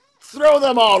throw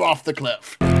them all off the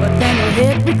cliff. But then you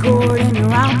hit record and you're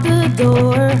out the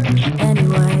door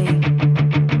anyway.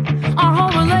 Our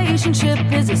whole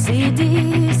relationship is a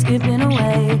CD skipping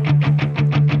away.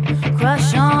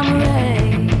 Crush on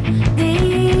Ray.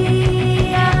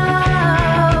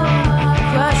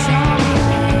 Crush on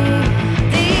Ray.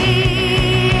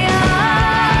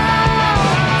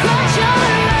 Crush on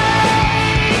Ray.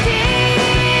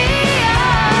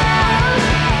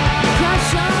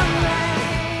 Crush on Ray.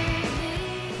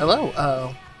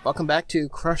 Hello, welcome back to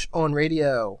Crush on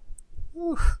Radio.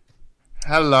 Whew.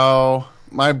 Hello.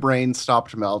 My brain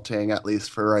stopped melting, at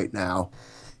least for right now.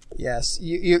 Yes,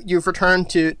 you've returned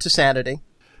to sanity.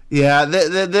 Yeah,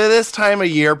 this time of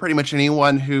year, pretty much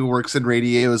anyone who works in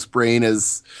radio's brain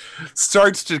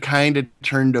starts to kind of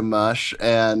turn to mush,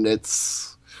 and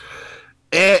it's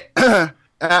a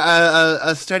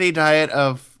steady diet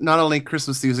of not only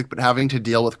Christmas music, but having to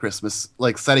deal with Christmas,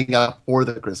 like setting up for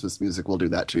the Christmas music will do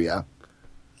that to you.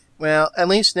 Well, at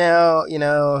least now,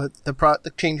 the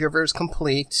changeover is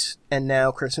complete, and now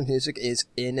Christmas music is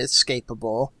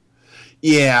inescapable.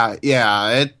 Yeah,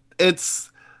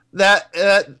 it's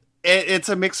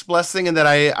a mixed blessing in that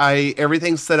I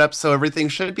everything's set up so everything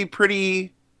should be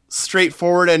pretty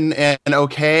straightforward and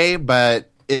okay, but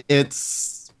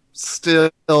it's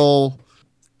still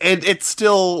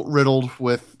riddled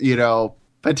with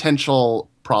potential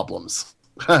problems.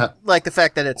 Like the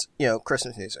fact that it's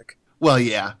Christmas music. Well,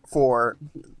 yeah. For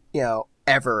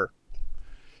ever.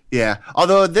 Yeah.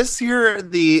 Although this year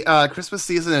the Christmas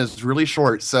season is really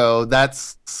short, so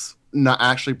that's not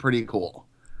actually pretty cool.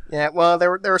 Yeah, well,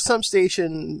 there were some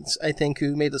stations, I think,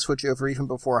 who made the switch over even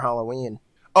before Halloween.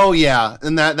 Oh yeah,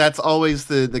 and that's always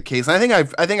the case. And I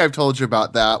think I've told you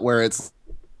about that, where it's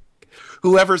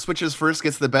whoever switches first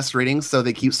gets the best ratings, so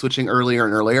they keep switching earlier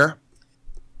and earlier.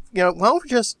 Why don't we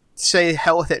just say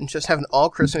hell with it and just have an all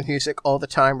Christmas music all the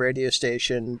time radio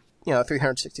station,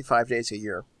 365 days a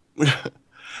year.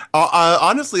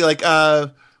 Honestly,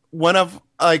 one of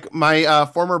my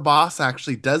former boss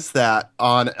actually does that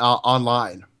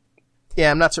online. Yeah,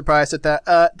 I'm not surprised at that.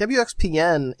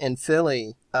 WXPN in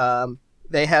Philly,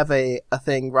 they have a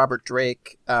thing. Robert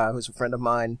Drake, who's a friend of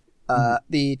mine, on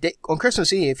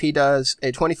Christmas Eve, he does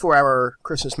a 24-hour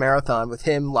Christmas marathon with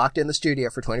him locked in the studio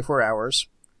for 24 hours,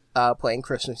 playing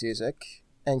Christmas music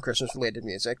and Christmas-related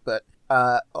music. But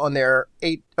on their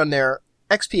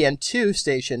XPN2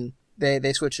 station,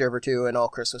 they switched over to an all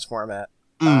Christmas format.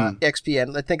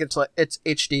 XPN, I think it's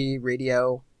HD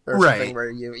radio or something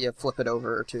where you flip it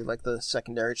over to the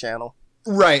secondary channel.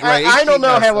 Right. I don't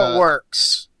know how it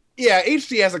works. Yeah,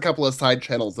 HD has a couple of side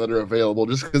channels that are available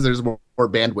just because there's more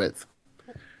bandwidth.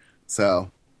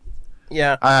 So,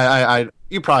 yeah, I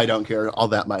you probably don't care all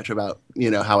that much about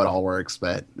how it all works,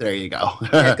 but there you go.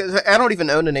 Yeah, 'cause I don't even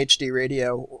own an HD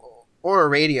radio or a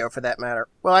radio for that matter.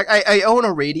 Well, I own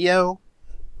a radio,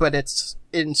 but it's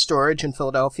in storage in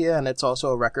Philadelphia, and it's also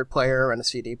a record player and a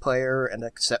CD player and a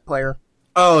cassette player.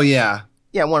 Oh, yeah.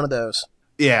 Yeah, one of those.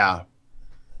 Yeah.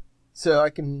 So I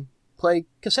can play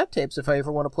cassette tapes if I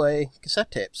ever want to play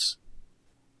cassette tapes.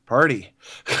 Party.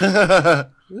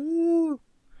 Woo.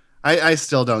 I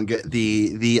still don't get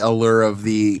the allure of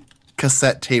the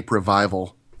cassette tape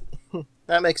revival.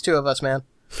 That makes two of us, man.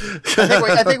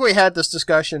 I think we had this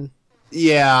discussion.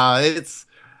 Yeah,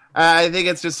 I think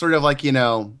it's just sort of like, you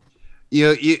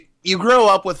grow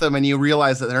up with them and you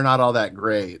realize that they're not all that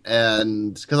great.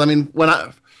 And because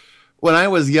when I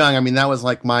was young, that was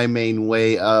like my main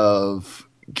way of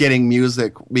getting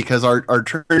music, because our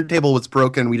turntable was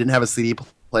broken. We didn't have a CD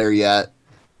player yet.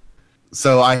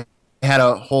 So I had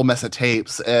a whole mess of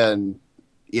tapes, and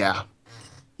yeah.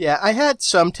 Yeah, I had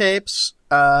some tapes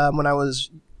when I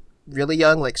was really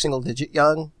young, like single digit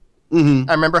young. Mm-hmm.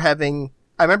 I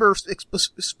remember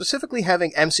specifically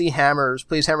having MC Hammer's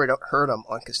Please Hammer Don't Hurt 'Em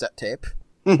on cassette tape.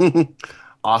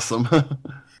 Awesome.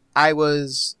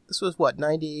 This was what,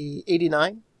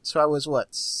 89? So I was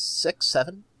what, 6,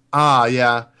 7? Ah,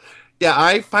 yeah. Yeah,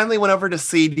 I finally went over to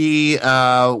CD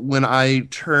when I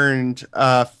turned,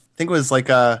 I think it was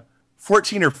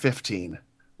 14 or 15.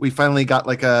 We finally got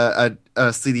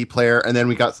a CD player, and then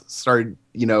we started,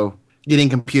 getting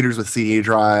computers with CD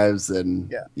drives,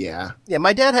 and yeah. Yeah,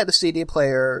 my dad had a CD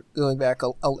player going back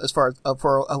as far as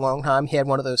for a long time. He had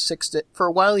one of those for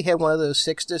a while he had one of those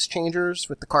 6-disc changers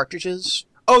with the cartridges.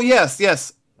 Oh, yes.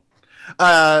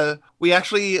 We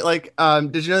actually,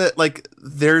 did you know that,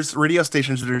 there's radio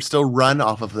stations that are still run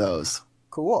off of those?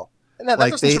 Cool. And that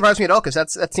doesn't surprise me at all, because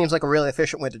that seems like a really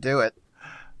efficient way to do it.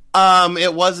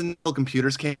 It was until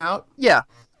computers came out. Yeah.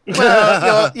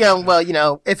 Well,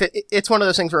 if it's one of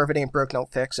those things where if it ain't broke,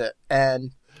 don't fix it.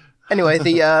 And anyway,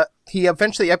 the he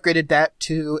eventually upgraded that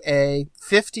to a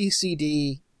 50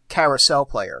 CD carousel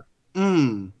player.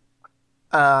 Mm.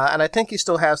 And I think he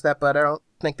still has that, but I don't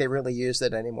think they really use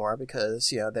it anymore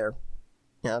because,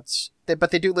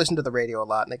 but they do listen to the radio a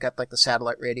lot, and they got like the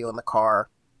satellite radio in the car.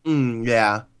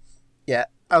 Yeah. Yeah.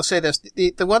 I'll say this.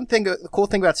 The cool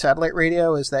thing about satellite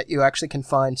radio is that you actually can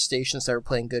find stations that are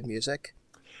playing good music.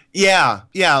 Yeah.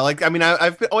 Like, I mean,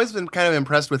 I've always been kind of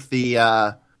impressed with the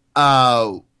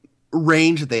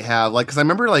range that they have. Like, because I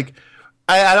remember, like,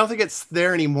 I don't think it's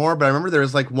there anymore, but I remember there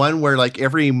was like one where like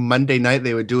every Monday night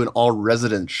they would do an all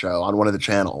resident show on one of the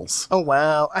channels. Oh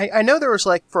wow! I know there was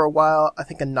like for a while I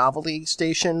think a novelty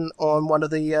station on one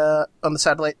of the on the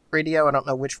satellite radio. I don't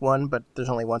know which one, but there's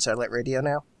only one satellite radio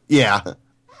now. Yeah,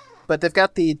 but they've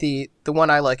got the one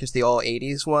I like is the all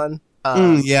 80s one.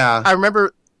 Yeah, I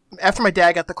remember after my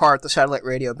dad got the car with the satellite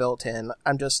radio built in,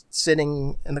 I'm just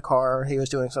sitting in the car. He was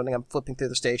doing something. I'm flipping through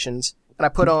the stations, and I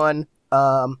put on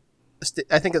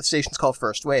I think the station's called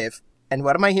First Wave. And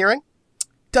what am I hearing?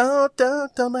 Don't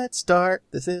let's start.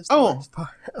 This is the worst part.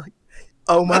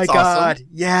 Oh my That's God. awesome.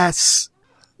 Yes.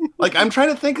 Like, I'm trying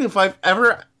to think if I've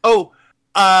ever...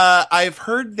 I've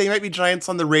heard They Might Be Giants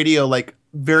on the radio, like,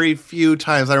 very few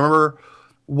times. I remember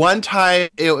one time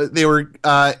it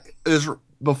was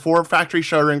before Factory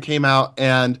Showroom came out,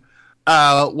 and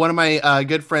one of my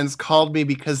good friends called me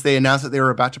because they announced that they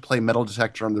were about to play Metal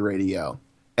Detector on the radio.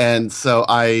 And so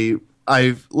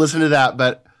I've listened to that,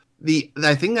 but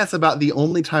I think that's about the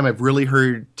only time I've really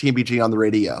heard TMBG on the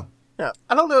radio. Yeah,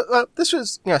 I don't know. This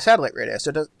was satellite radio,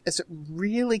 so does it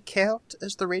really count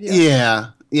as the radio?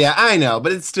 Yeah, I know,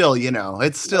 but it's still,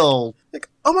 it's still... Like,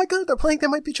 oh my God, they're playing They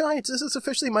Might Be Giants. This is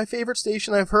officially my favorite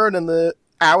station I've heard in the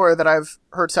hour that I've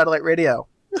heard satellite radio.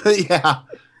 Yeah.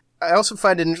 I also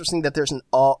find it interesting that there's an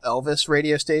all Elvis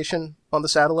radio station on the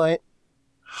satellite.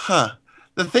 Huh.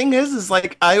 The thing is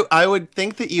like, I would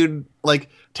think that you'd, like,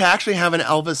 to actually have an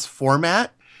Elvis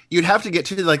format, you'd have to get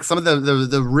to, like, some of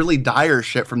the really dire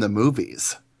shit from the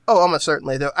movies. Oh, almost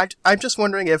certainly, though. I'm just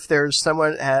wondering if there's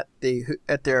someone at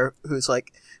there who's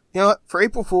like, you know what, for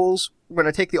April Fools, we're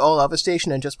going to take the all Elvis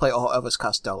station and just play all Elvis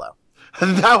Costello.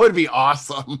 That would be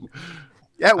awesome.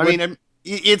 Yeah, I mean,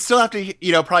 you'd still have to,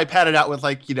 probably pad it out with,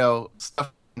 like,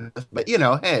 stuff, but,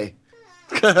 hey.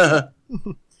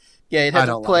 Yeah, you'd have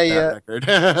to play like that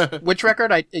record. which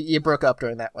record? You broke up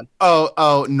during that one.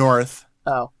 Oh, North.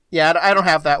 Oh, yeah, I don't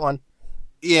have that one.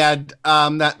 Yeah,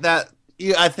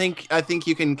 I think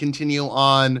you can continue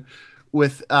on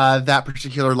with that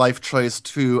particular life choice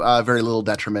to very little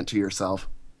detriment to yourself.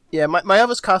 Yeah, my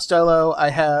Elvis Costello, I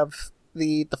have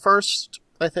the first,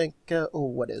 I think,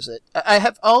 what is it? I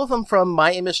have all of them from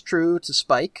My Aim Is True to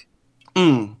Spike.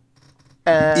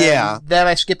 And yeah. Then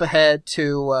I skip ahead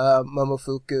to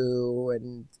Momofuku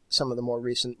and some of the more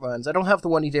recent ones. I don't have the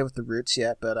one he did with the Roots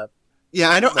yet, but yeah,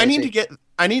 I need to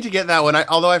get that one.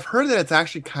 Although I've heard that it's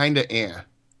actually kind of yeah.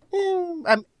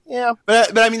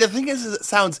 But I mean, the thing is it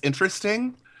sounds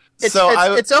interesting. It's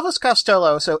Elvis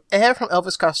Costello, so Air from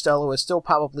Elvis Costello is still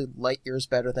probably light years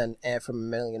better than Air from a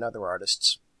million other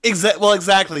artists.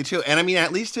 Exactly too. And I mean,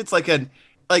 at least it's even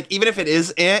if it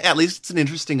is at least it's an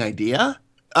interesting idea.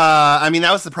 I mean,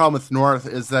 that was the problem with North,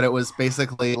 is that it was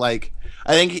basically like,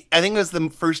 I think it was the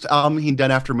first album he'd done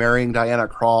after marrying Diana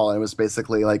Krall, and it was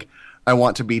basically like, I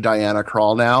want to be Diana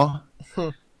Krall now.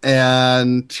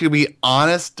 And to be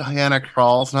honest, Diana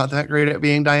Krall's not that great at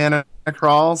being Diana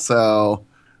Krall, so,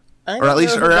 or at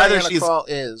least, or either she's Krall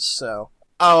is so.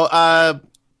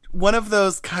 One of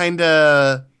those kind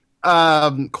of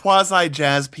quasi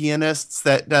jazz pianists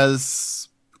that does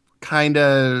kind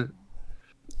of.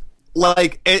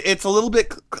 Like it's a little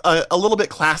bit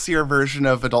classier version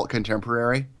of adult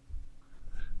contemporary.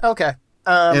 Okay.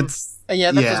 That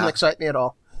doesn't excite me at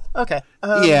all. Okay.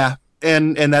 Yeah,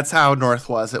 and that's how North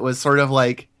was. It was sort of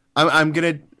like I'm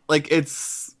gonna like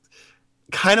it's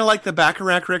kind of like the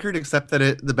Bacharach record, except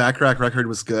that the Bacharach record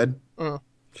was good. Yeah,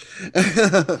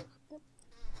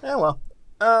 well,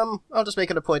 I'll just make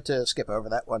it a point to skip over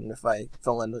that one if I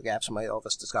fill in the gaps in my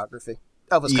Elvis discography.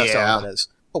 Elvis Costello, that is.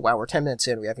 Oh, wow, we're 10 minutes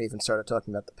in. We haven't even started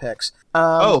talking about the picks.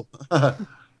 I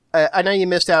know you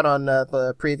missed out on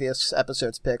the previous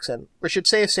episode's picks, and we should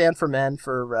save Sand for Men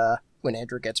for when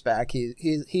Andrew gets back.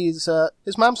 He's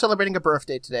his mom's celebrating a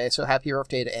birthday today, so happy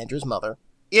birthday to Andrew's mother.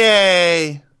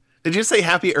 Yay! Did you say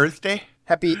Happy Earth Day?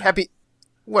 Happy.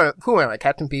 What? Who am I,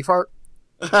 Captain Beefheart?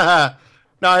 No,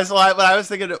 I was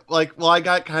thinking, like, well, I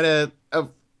got kind of,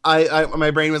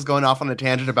 my brain was going off on a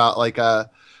tangent about, like,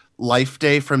 Life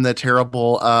Day from the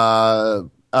terrible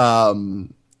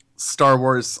Star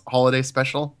Wars holiday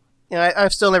special. Yeah,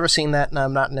 I've still never seen that, and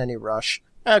I'm not in any rush.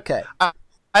 Okay.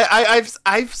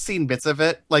 I've seen bits of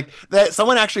it. Like that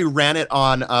someone actually ran it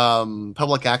on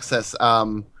public access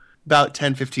about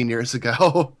 10-15 years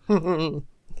ago.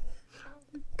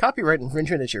 Copyright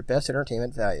infringement is your best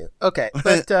entertainment value. Okay,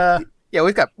 but yeah,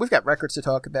 we've got records to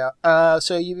talk about.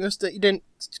 So you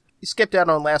skipped out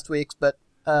on last week's, but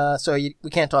we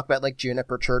can't talk about like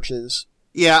Juniper Churches.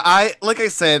 Yeah, like I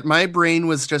said, my brain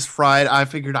was just fried. I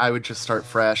figured I would just start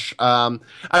fresh. I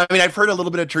mean, I've heard a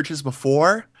little bit of Churches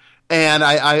before, and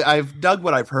I've dug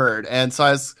what I've heard, and so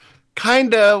I was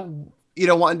kind of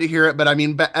wanting to hear it. But I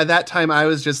mean, at that time, I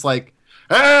was just like,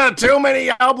 too many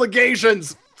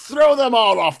obligations. Throw them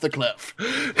all off the cliff.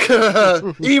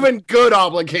 Even good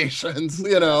obligations,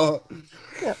 Yeah.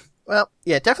 Well,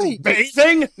 yeah, definitely.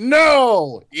 Bathing?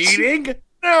 No. Eating?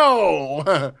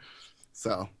 No.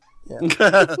 So.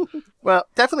 Yeah. Well,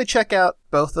 definitely check out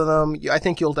both of them. I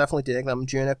think you'll definitely dig them.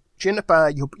 Juniper,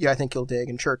 I think you'll dig,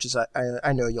 and Churches,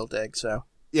 I know you'll dig. So.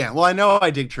 Yeah. Well, I know I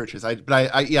dig Churches.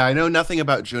 I know nothing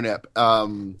about Junip.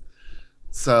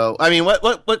 So, I mean,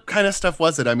 what kind of stuff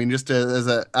was it? I mean, just as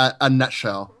a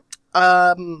nutshell.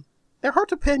 They're hard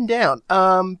to pin down.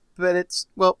 But it's,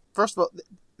 well, first of all,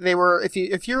 they were,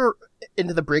 if you're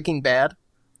into the Breaking Bad.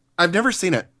 I've never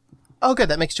seen it. Oh, good.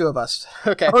 That makes two of us.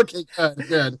 Okay. Okay,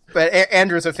 good. But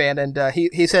Andrew's a fan, and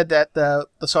he said that the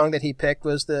song that he picked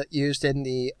was used in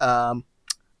the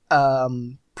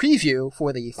preview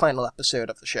for the final episode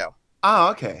of the show.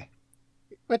 Oh, okay.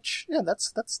 Which, yeah,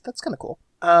 that's kind of cool.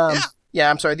 Yeah,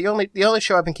 I'm sorry. The only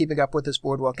show I've been keeping up with is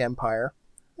Boardwalk Empire.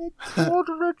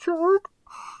 Richard.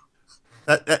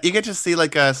 You get to see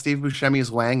like Steve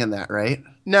Buscemi's Wang in that, right?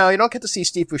 No, you don't get to see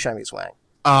Steve Buscemi's Wang.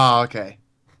 Oh, okay.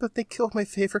 But they killed my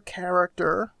favorite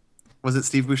character. Was it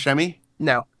Steve Buscemi?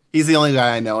 No. He's the only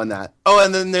guy I know in that. Oh,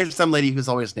 and then there's some lady who's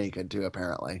always naked too,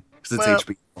 apparently, because it's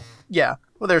HBO. Yeah.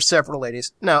 Well, there's several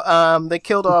ladies. No, they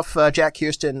killed off Jack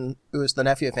Houston, who is the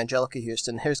nephew of Angelica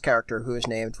Houston. His character, who is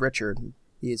named Richard.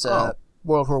 He's a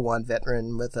World War I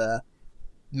veteran with a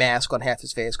mask on half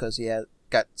his face because he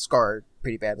got scarred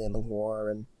pretty badly in the war,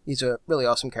 and he's a really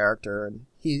awesome character, and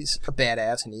he's a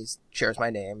badass, and he shares my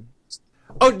name.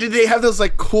 Oh, did they have those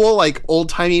like cool like old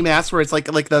timey masks where it's like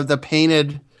the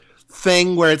painted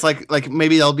thing where it's like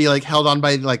maybe they'll be like held on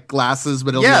by like glasses, but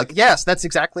it'll be like... yes, that's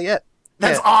exactly it.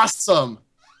 That's awesome.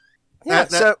 Yeah,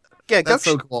 that's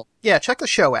so cool. Yeah, check the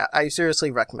show out. I seriously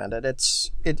recommend it.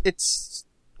 It's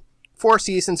 4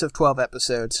 seasons of 12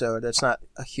 episodes, so that's not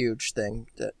a huge thing.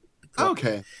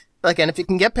 Okay. Again, if you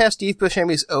can get past Steve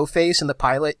Buscemi's O-face in the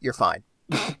pilot, you're fine.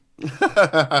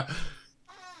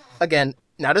 Again,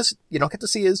 you don't get to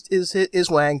see his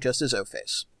Wang, just his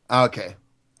O-face. Okay.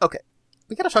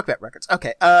 We gotta talk about records.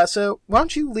 Okay, so why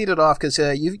don't you lead it off, because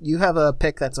you have a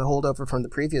pick that's a holdover from the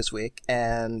previous week,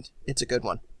 and it's a good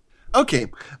one. Okay.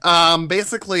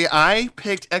 Basically, I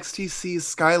picked XTC's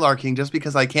Skylarking just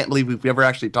because I can't believe we've ever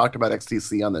actually talked about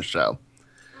XTC on this show.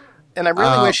 And I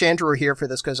really wish Andrew were here for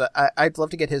this, because I'd love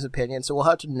to get his opinion, so we'll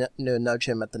have to nudge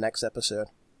him at the next episode.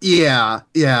 Yeah.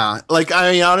 Like,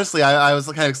 I mean, honestly, I was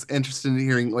kind of interested in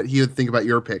hearing what he would think about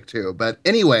your pick, too. But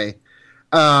anyway,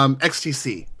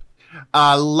 XTC.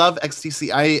 Love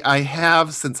XTC. I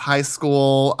have since high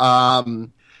school.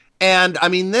 And, I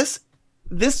mean, this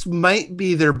might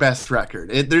be their best record.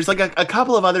 There's, like, a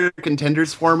couple of other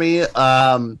contenders for me.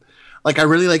 Like, I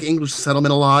really like English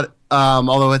Settlement a lot.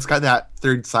 Although it's got that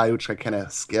third side, which I kind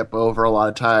of skip over a lot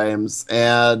of times.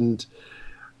 And...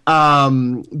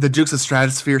 the Dukes of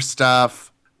Stratosphere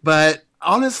stuff, but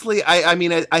honestly,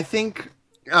 I think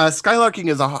Skylarking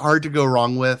is hard to go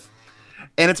wrong with,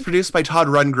 and it's produced by Todd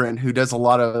Rundgren, who does a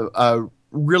lot of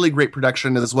really great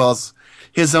production as well as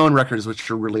his own records,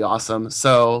 which are really awesome.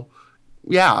 So,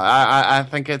 yeah, I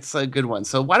think it's a good one.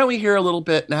 So why don't we hear a little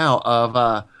bit now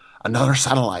of Another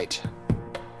Satellite?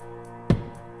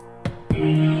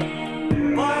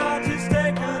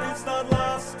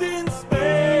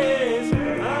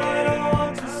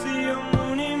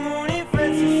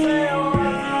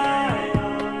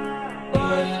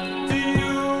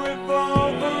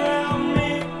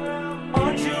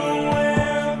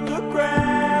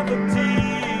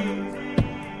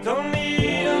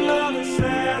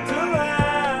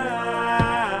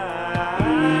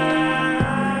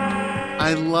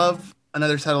 I lve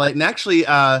Another Satellite, and actually,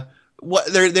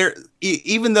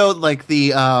 even though like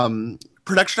the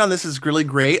production on this is really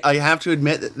great, I have to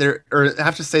admit that I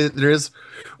have to say that there is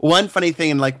one funny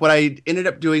thing, and like what I ended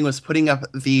up doing was putting up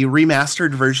the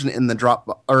remastered version in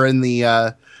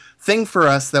the thing for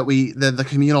us that the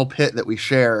communal pit that we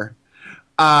share,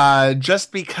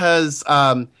 just because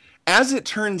as it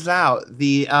turns out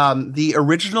the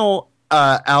original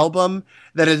album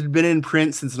that had been in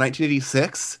print since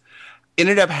 1986.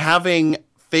 ended up having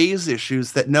phase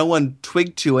issues that no one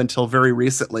twigged to until very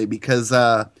recently because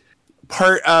there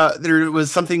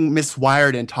was something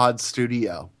miswired in Todd's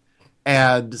studio.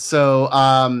 And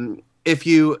so if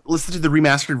you listen to the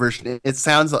remastered version, it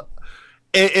sounds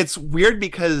it's weird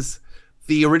because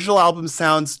the original album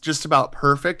sounds just about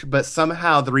perfect, but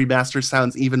somehow the remaster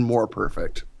sounds even more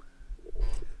perfect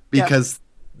because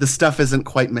the stuff isn't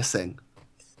quite missing.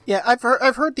 Yeah, I've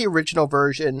heard the original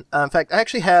version. In fact, I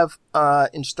actually have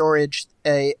in storage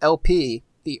a LP,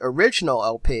 the original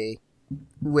LP,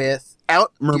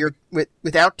 without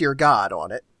Dear God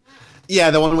on it. Yeah,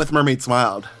 the one with Mermaid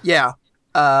Smiled. Yeah,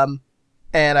 and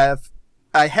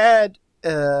I had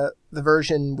the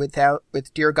version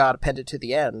with Dear God appended to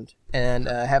the end, and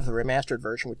have the remastered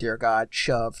version with Dear God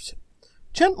shoved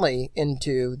gently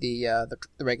into the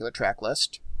regular track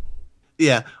list.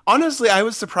 Yeah, honestly, I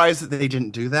was surprised that they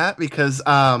didn't do that because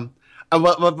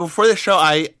before the show,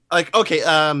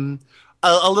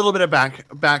 a little bit of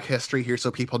back history here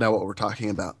so people know what we're talking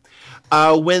about.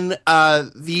 When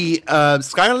the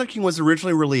Skylar King was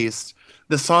originally released,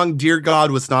 the song "Dear God"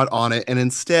 was not on it, and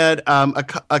instead,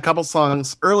 a couple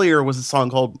songs earlier was a song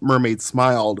called "Mermaid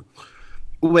Smiled,"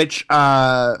 which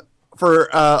for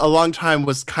a long time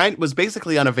was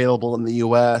basically unavailable in the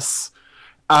U.S.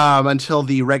 Until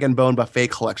the Rag and Bone Buffet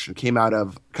collection came out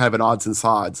of kind of an odds and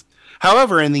sods.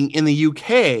 However, in the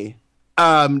UK,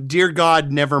 "Dear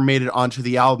God" never made it onto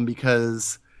the album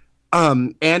because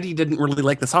Andy didn't really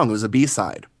like the song. It was a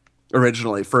B-side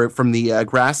originally from the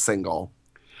Grass single.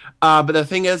 But the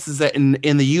thing is that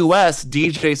in the US,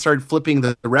 DJ started flipping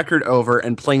the record over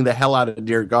and playing the hell out of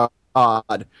 "Dear God,"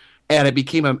 and it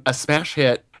became a smash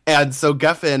hit. And so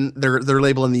Geffen, their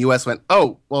label in the U.S. went,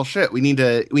 oh, well, shit, we need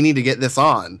to get this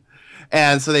on.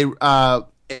 And so they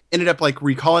ended up like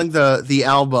recalling the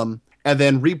album and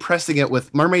then repressing it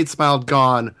with Mermaid Smiled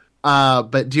gone,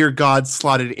 but Dear God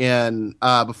slotted in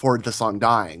before the song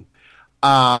Dying.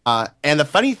 And the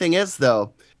funny thing is,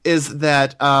 though, is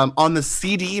that on the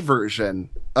CD version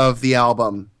of the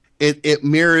album, it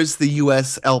mirrors the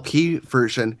U.S. LP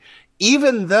version,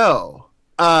 even though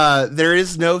there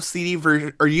is no CD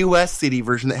version or US CD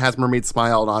version that has Mermaid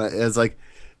Smiled on it. It's like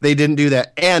they didn't do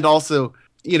that. And also,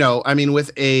 I mean,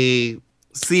 with a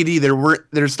CD,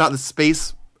 there's not the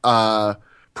space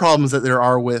problems that there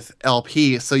are with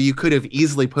LP. So you could have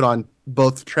easily put on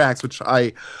both tracks, which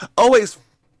I always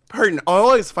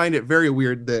find it very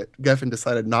weird that Geffen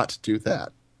decided not to do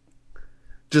that.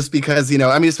 Just because,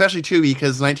 I mean, especially too,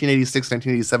 because 1986,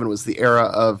 1987 was the era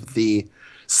of the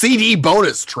CD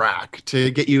bonus track to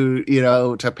get you,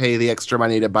 to pay the extra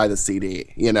money to buy the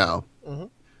CD, Mm-hmm.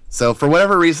 So for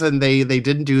whatever reason, they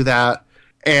didn't do that.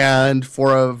 And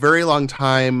for a very long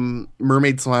time,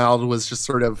 Mermaid Smiled was just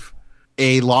sort of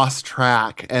a lost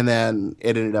track. And then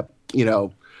it ended up,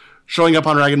 showing up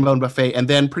on Rag and Bone Buffet. And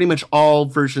then pretty much all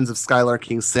versions of Skylar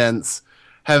King since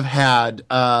have had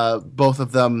both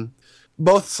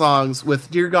songs with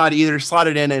Dear God either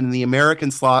slotted in the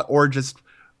American slot or just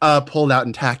pulled out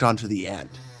and tacked onto the end.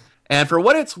 And for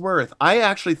what it's worth, I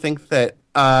actually think that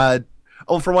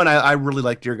for one, I really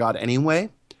like Dear God anyway.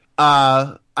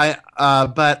 But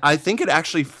I think it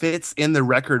actually fits in the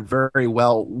record very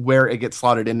well where it gets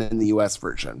slotted in the US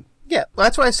version. Yeah, well,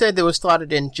 that's why I said it was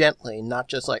slotted in gently, not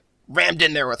just like rammed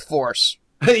in there with force.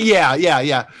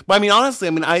 yeah. But I mean, honestly,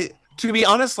 to be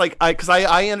honest, because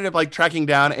I ended up like tracking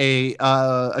down a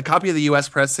copy of the US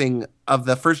pressing of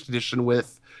the first edition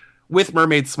with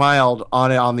Mermaid Smiled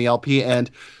on it on the LP,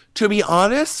 and to be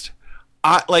honest,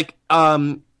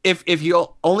 if you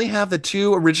only have the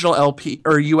two original LP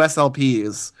or US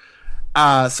LPs,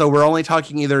 so we're only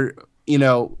talking either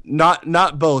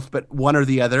not both, but one or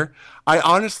the other. I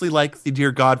honestly like the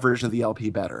Dear God version of the LP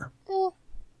better.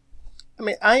 I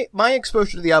mean, my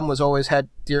exposure to the album was always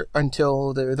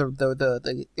until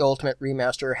the Ultimate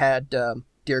Remaster had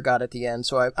Dear God at the end,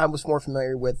 so I was more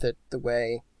familiar with it the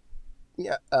way.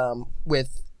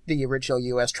 With the original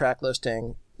U.S. track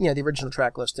listing, the original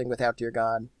track listing without Dear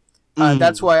God.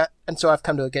 That's why, and so I've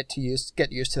come to get used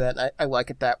to that. And I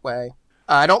like it that way.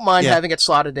 I don't mind having it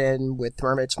slotted in with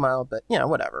Mermaid Smile, but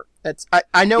whatever.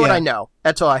 I know what I know.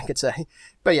 That's all I could say.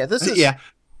 But yeah, this is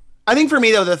I think for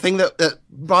me though, the thing that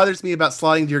bothers me about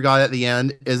slotting Dear God at the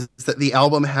end is that the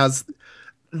album has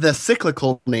the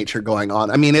cyclical nature going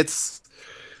on. I mean, it's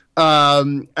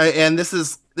and this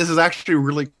is actually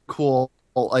really cool.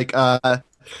 Like,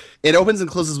 it opens and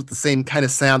closes with the same kind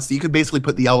of sound, so you could basically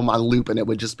put the album on loop, and it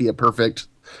would just be a perfect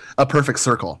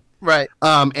circle. Right.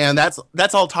 And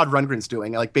that's all Todd Rundgren's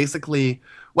doing. Like, basically,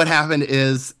 what happened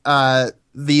is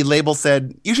the label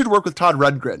said you should work with Todd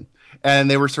Rundgren, and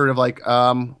they were sort of like,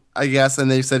 I guess, and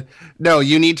they said, no,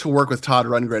 you need to work with Todd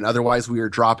Rundgren, otherwise we are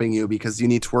dropping you because you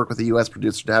need to work with a U.S.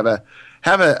 producer to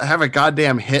have a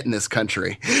goddamn hit in this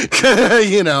country,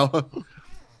 you know.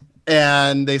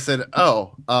 And they said,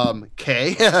 oh,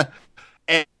 okay,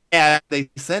 and they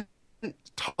sent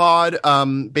Todd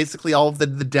basically all of the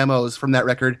demos from that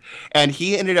record, and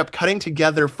he ended up cutting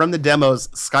together from the demos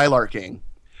Skylarking,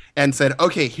 and said,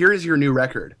 okay, here is your new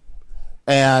record,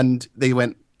 and they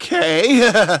went,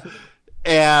 okay.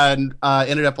 And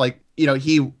ended up like, you know,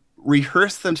 he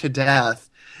rehearsed them to death,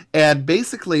 and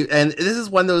basically, and this is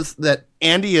one of those that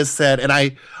Andy has said, and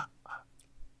I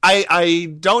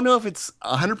don't know if it's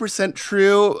 100%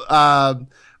 true,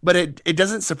 but it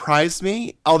doesn't surprise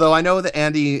me, although I know that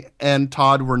Andy and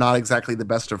Todd were not exactly the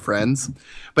best of friends,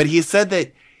 but he said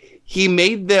that he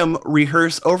made them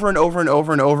rehearse over and over and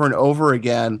over and over and over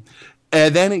again,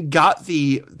 and then got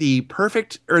the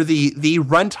perfect, or the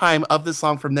runtime of the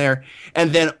song from there,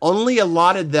 and then only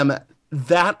allotted them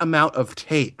that amount of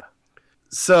tape.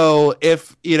 So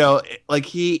if, you know, like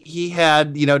he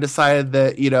had, you know, decided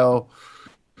that, you know,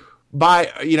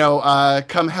 by, you know,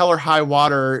 come hell or high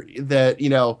water, that, you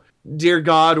know, Dear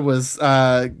God was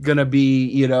gonna be,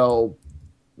 you know,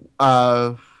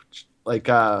 like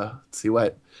let's see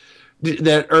what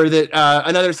that, or that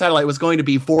Another Satellite was going to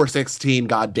be 416,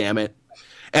 god damn it.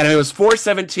 And if it was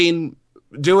 417,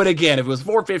 do it again. If it was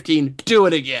 415, do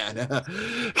it again.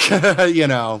 You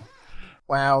know.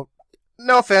 Wow.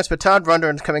 No offense, but Todd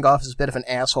Rundgren's coming off as a bit of an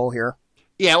asshole here.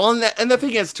 Yeah, well, and the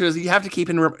thing is, too, is you have to keep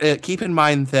in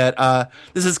mind that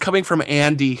this is coming from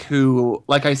Andy, who,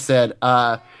 like I said,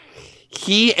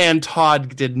 he and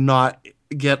Todd did not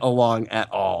get along at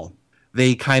all.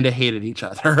 They kind of hated each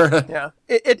other. Yeah.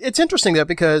 It's interesting, though,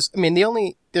 because, I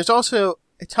mean, there's also...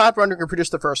 Todd Rundgren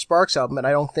produced the first Sparks album, and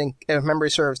I don't think, if memory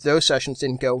serves, those sessions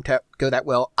didn't go that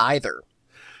well either.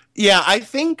 Yeah, I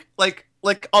think like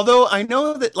although I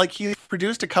know that like he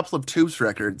produced a couple of Tubes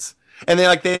records, and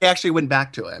they actually went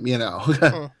back to him, you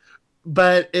know.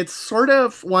 But it's sort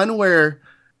of one where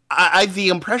I the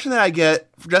impression that I get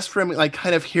just from like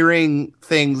kind of hearing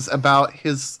things about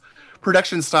his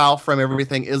production style from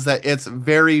everything is that it's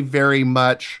very, very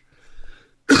much.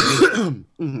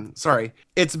 Sorry,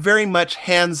 it's very much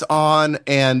hands-on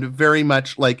and very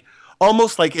much like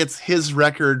almost like it's his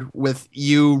record with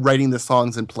you writing the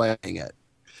songs and playing it.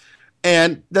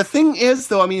 And the thing is,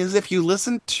 though, I mean, is if you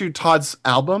listen to Todd's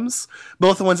albums,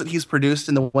 both the ones that he's produced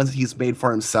and the ones that he's made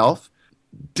for himself,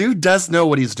 dude does know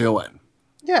what he's doing.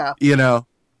 Yeah, you know,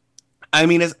 I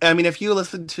mean, if you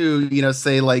listen to, you know,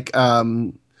 say like, what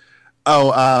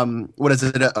is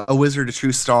it, A Wizard, a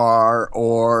True Star,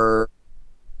 or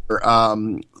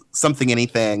Something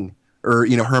Anything, or,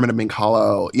 you know, Herman of Mink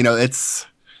Hollow, you know, it's,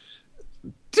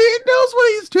 dude knows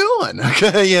what he's doing.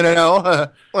 You know.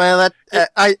 Well,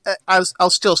 I'll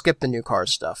still skip the New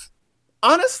Cars stuff.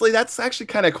 Honestly, that's actually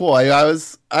kind of cool. I'm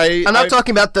not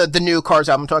talking about the New Cars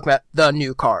album. I'm talking about the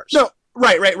New Cars. No,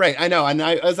 right. I know, and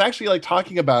I was actually like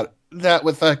talking about that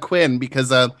with Quinn,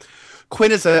 because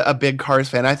Quinn is a big Cars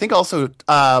fan. I think also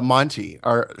Monty,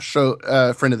 our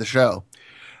friend of the show.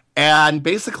 And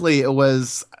basically, it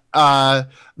was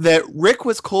that Rick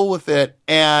was cool with it,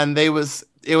 and it was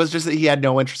just that he had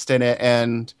no interest in it,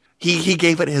 and he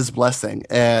gave it his blessing,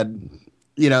 and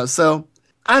you know. So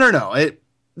I don't know.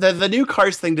 The New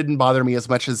Cars thing didn't bother me as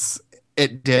much as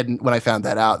it did when I found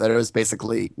that out. That it was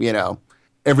basically, you know,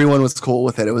 everyone was cool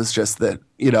with it. It was just that,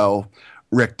 you know,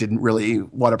 Rick didn't really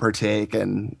want to partake,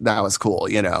 and that was cool,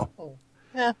 you know.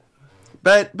 Yeah.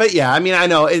 But yeah, I mean, I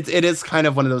know it is kind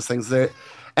of one of those things that.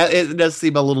 It does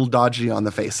seem a little dodgy on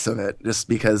the face of it, just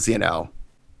because, you know.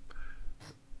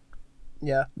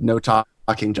 Yeah. No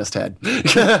talking, just head.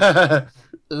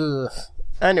 Ugh.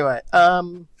 Anyway,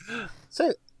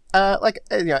 so,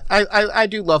 I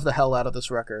do love the hell out of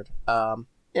this record.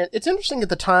 It's interesting at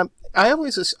the time. I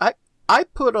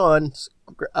put on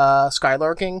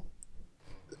Skylarking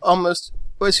almost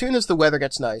as soon as the weather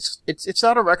gets nice. It's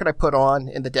not a record I put on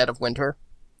in the dead of winter.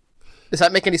 Does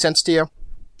that make any sense to you?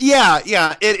 Yeah,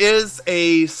 it is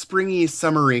a springy,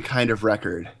 summery kind of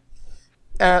record.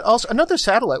 And also, Another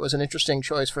Satellite was an interesting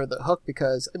choice for the hook,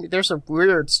 because, I mean, there's a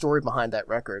weird story behind that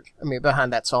record. I mean,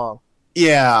 behind that song.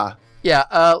 Yeah.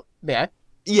 Yeah, may I?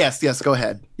 Yes, go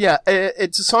ahead. Yeah,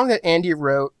 it's a song that Andy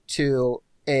wrote to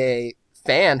a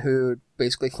fan who'd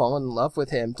basically fallen in love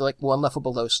with him, to like One Level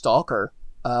Below Stalker.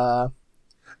 No,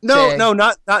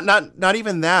 not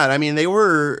even that. I mean, they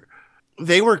were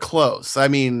close. I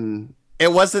mean,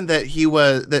 it wasn't that she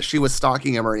was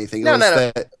stalking him or anything.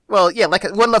 No. Well, yeah, like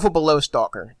One Level Below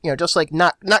Stalker. You know, just like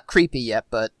not creepy yet,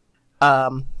 but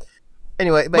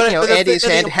Anyway, but you know, that's Andy the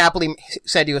thing.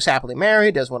 said he was happily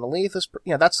married, doesn't want to leave this.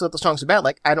 You know, that's what the song's about.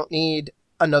 Like, I don't need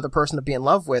another person to be in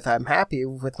love with. I'm happy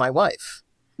with my wife.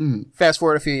 Fast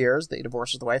forward a few years, he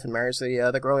divorces the wife and marries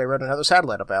the girl he wrote Another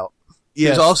Satellite about.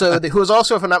 Yes. Who was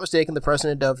also, if I'm not mistaken, the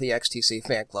president of the XTC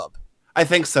fan club. I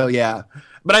think so, yeah.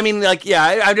 But I mean, like,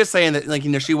 yeah, I'm just saying that, like, you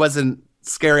know, she wasn't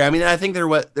scary. I mean, I think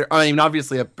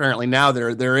obviously, apparently now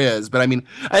there is, but I mean,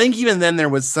 I think even then there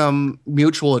was some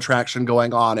mutual attraction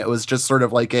going on. It was just sort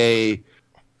of like a,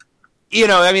 you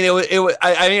know, I mean,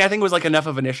 I think it was like enough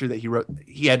of an issue that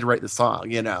he had to write the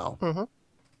song, you know. Mm-hmm.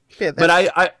 Yeah, but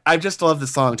I just love the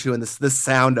song too, and this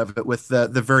sound of it with the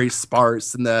very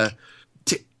sparse and the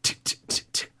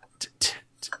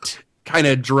kind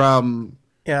of drum.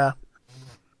 Yeah,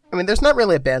 I mean, there's not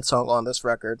really a bad song on this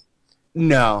record.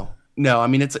 No. I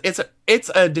mean, it's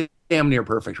a damn near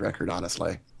perfect record,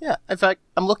 honestly. Yeah, in fact,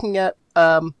 I'm looking at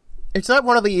it's not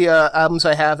one of the albums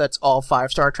I have that's all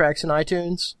 5-star tracks in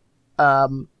iTunes.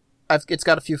 It's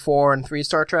got a few 4 and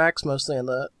 3-star tracks, mostly in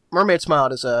the Mermaid Smile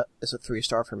is a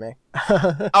 3-star for me.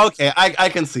 Okay, I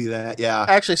can see that. Yeah,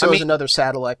 actually, is Another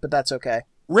Satellite, but that's okay.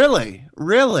 Really?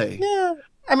 Yeah,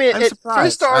 I mean, 3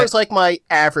 stars is like my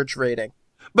average rating.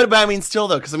 But I mean, still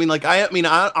though, because I mean, like,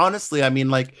 honestly, I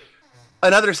mean, like,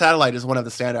 Another Satellite is one of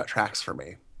the standout tracks for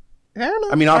me. I don't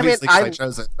know. I mean, obviously, I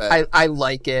chose it. But... I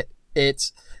like it.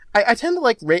 I tend to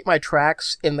like rate my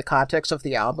tracks in the context of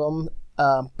the album.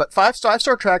 But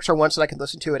 5-star tracks are ones that I can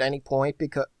listen to at any point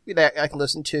because I can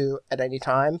listen to at any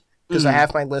time because I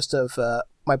have my list of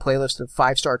my playlist of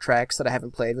 5-star tracks that I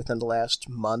haven't played within the last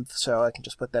month, so I can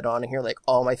just put that on and hear like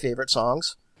all my favorite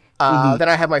songs. Then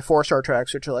I have my 4-star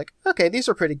tracks, which are like, okay, these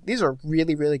are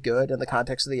really, really good in the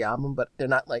context of the album, but they're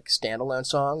not like standalone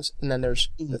songs. And then there's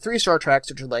the 3-star tracks,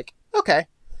 which are like, okay,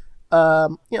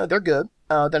 you know, they're good.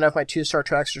 Then I have my 2-star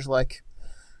tracks, which are like,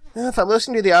 if I'm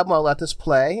listening to the album, I'll let this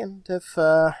play, and if,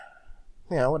 you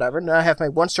know, whatever. And then I have my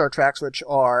 1-star tracks, which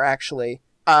are actually,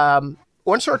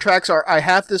 1-star tracks are, I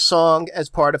have this song as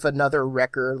part of another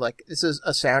record, like, this is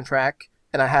a soundtrack,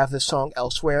 and I have this song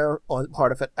elsewhere on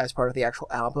part of it as part of the actual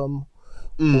album,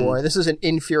 or this is an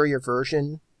inferior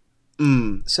version.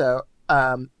 So,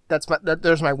 there's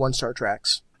my 1-star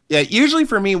tracks. Yeah, usually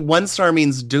for me, 1-star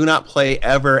means do not play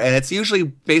ever, and it's usually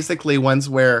basically ones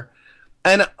where,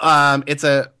 and it's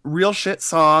a real shit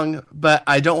song, but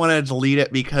I don't want to delete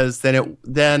it because then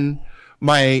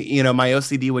my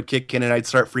OCD would kick in and I'd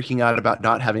start freaking out about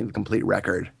not having the complete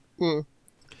record.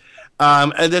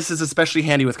 And this is especially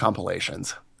handy with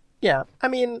compilations. Yeah, I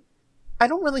mean, I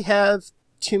don't really have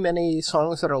too many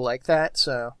songs that are like that,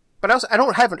 so. But I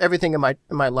don't have everything in my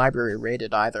library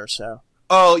rated either, so.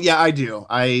 Oh yeah, I do.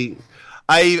 I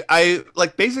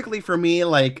like basically for me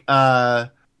like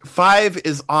 5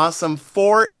 is awesome.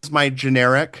 4 is my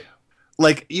generic.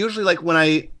 Like usually like when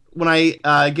I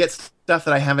get stuff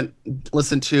that I haven't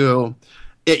listened to,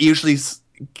 it usually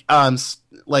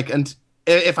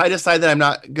if I decide that I'm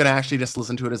not going to actually just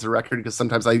listen to it as a record, because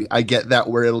sometimes I get that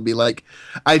where it'll be like,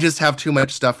 I just have too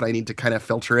much stuff and I need to kind of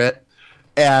filter it.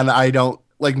 And I don't,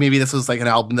 like, maybe this was like an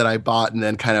album that I bought and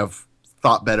then kind of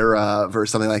thought better of or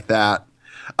something like that.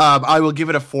 I will give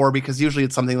it a 4 because usually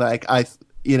it's something like until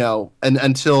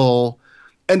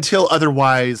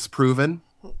otherwise proven.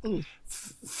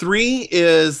 3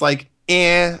 is like,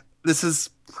 this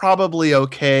is probably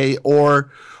okay.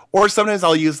 Or sometimes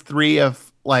I'll use 3 of,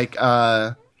 like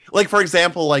for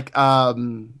example, like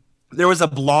there was a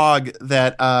blog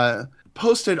that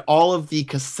posted all of the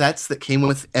cassettes that came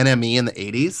with NME in the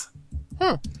 80s.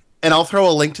 And I'll throw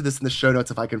a link to this in the show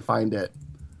notes if I can find it.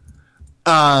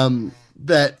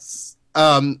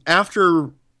 After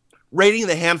rating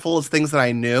the handful of things that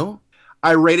I knew,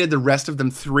 I rated the rest of them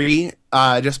 3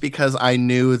 just because I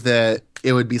knew that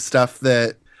it would be stuff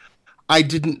that I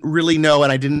didn't really know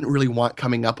and I didn't really want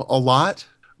coming up a lot.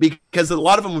 Because a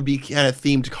lot of them would be kind of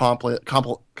themed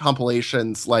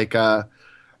compilations, like,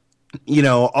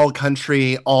 all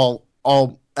country, all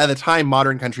at the time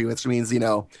modern country, which means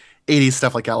 80s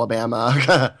stuff like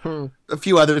Alabama, a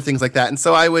few other things like that. And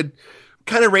so I would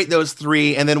kind of rate those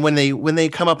 3, and then when they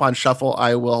come up on shuffle,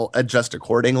 I will adjust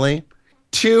accordingly.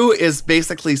 2 is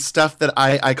basically stuff that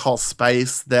I call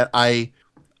spice that I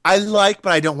like,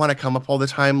 but I don't want to come up all the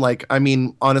time. Like, I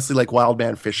mean, honestly, like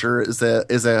Wildman Fisher is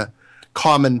a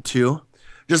common too,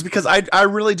 just because I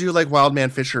really do like Wildman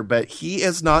Fisher, but he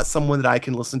is not someone that I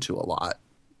can listen to a lot.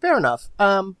 Fair enough.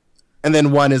 And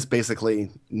then 1 is basically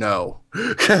no.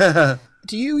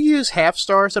 Do you use half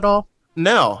stars at all?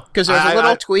 No, because there's a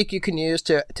little tweak you can use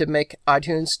to make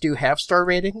iTunes do half-star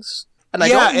ratings, and I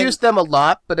don't use them a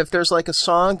lot. But if there's like a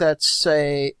song that's,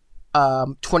 say,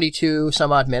 22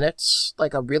 some odd minutes,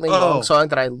 like a really long song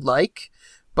that I like,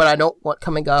 but I don't want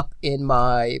coming up in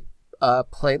my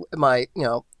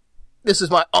this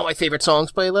is all my favorite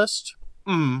songs playlist.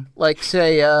 Like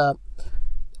say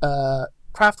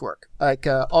Kraftwerk, like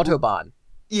Autobahn.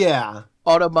 Yeah.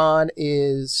 Autobahn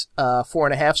is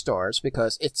 4.5 stars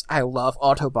because I love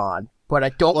Autobahn, but I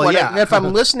don't want to. If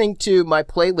I'm listening to my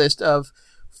playlist of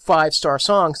 5-star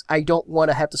songs, I don't want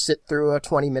to have to sit through a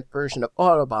 20-minute version of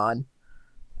Autobahn,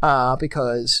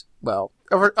 because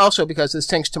this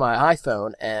syncs to my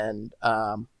iPhone and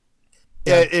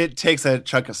it takes a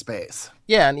chunk of space.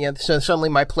 Yeah, and so suddenly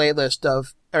my playlist now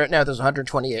there's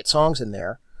 128 songs in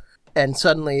there, and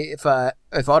suddenly if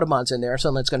Autobahn's in there,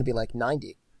 suddenly it's going to be like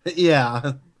 90.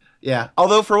 Yeah. Yeah.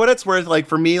 Although for what it's worth, like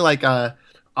for me, like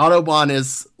Autobahn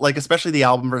is like, especially the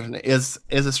album version is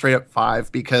a straight up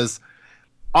 5 because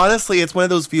honestly, it's one of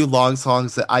those few long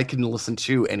songs that I can listen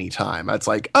to anytime. It's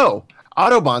like, oh,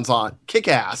 Autobahn's on, kick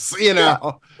ass, you know.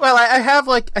 Yeah. Well, I have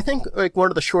I think one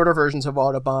of the shorter versions of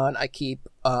Autobahn I keep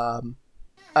at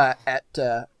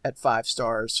 5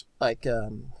 stars. I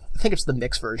think it's the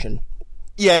mix version.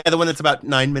 Yeah, the one that's about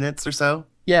 9 minutes or so.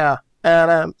 Yeah.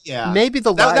 And maybe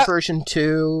the live that version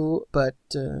too, but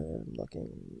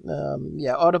looking,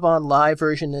 Autobahn live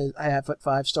version I have at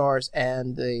 5 stars,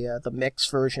 and the mix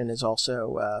version is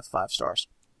also 5 stars.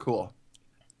 Cool.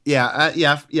 Yeah,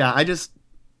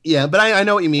 but I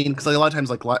know what you mean because a lot of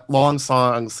times like long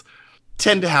songs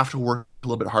tend to have to work a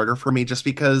little bit harder for me just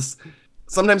because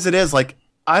sometimes it is like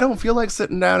I don't feel like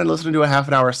sitting down and listening to a half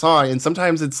an hour song, and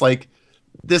sometimes it's like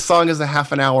this song is a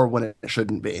half an hour when it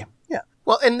shouldn't be.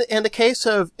 Well, in the case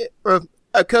of,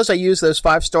 because I use those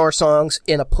 5-star songs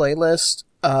in a playlist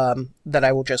that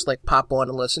I will just pop on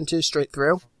and listen to straight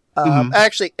through.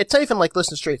 Actually, it's not even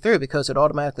listen straight through because it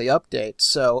automatically updates.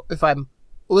 So if I'm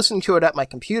listening to it at my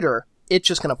computer, it's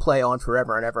just going to play on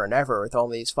forever and ever and ever with all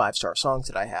these 5-star songs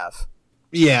that I have.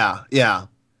 Yeah. Yeah,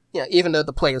 even though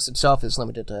the playlist itself is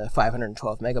limited to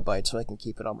 512 megabytes, so I can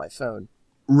keep it on my phone.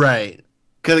 Right.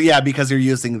 Because you're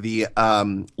using the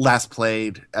last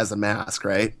played as a mask,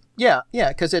 right? Yeah,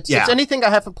 because it's anything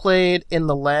I haven't played in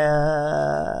the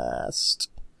last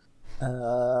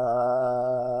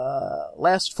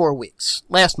 4 weeks,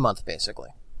 last month, basically.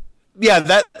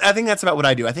 Yeah, I think that's about what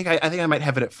I do. I think I might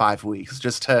have it at 5 weeks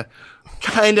just to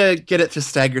kind of get it to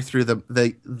stagger through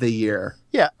the year.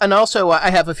 Yeah, and also I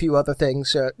have a few other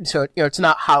things. So it's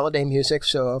not holiday music.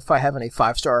 So if I have any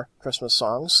 5-star Christmas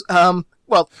songs,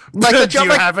 well, do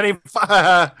you have any?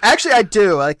 Actually, I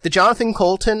do. Like the Jonathan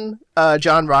Colton,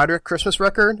 John Roderick Christmas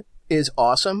record is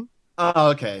awesome. Oh,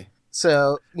 okay.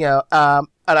 So and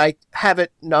I have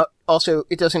it not. Also,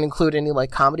 it doesn't include any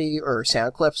comedy or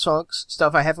sound clip songs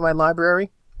stuff I have in my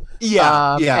library.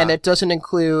 Yeah. And it doesn't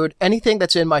include anything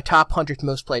that's in my top 100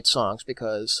 most played songs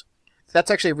because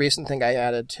that's actually a recent thing I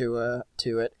added to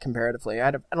it comparatively.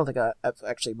 I don't think I've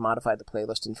actually modified the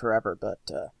playlist in forever, but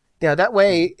that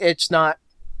way it's not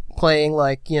playing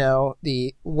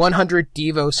the 100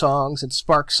 Devo songs and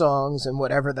Spark songs and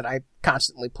whatever that I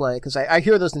constantly play because I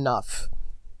hear those enough.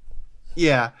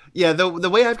 Yeah. The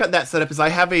way I've got that set up is I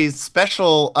have a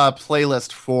special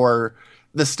playlist for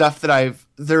the stuff that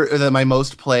that my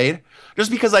most played, just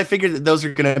because I figured that those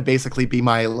are going to basically be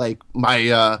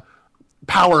my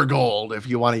power gold, if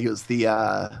you want to use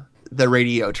the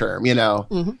radio term,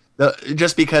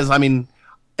 just because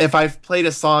if I've played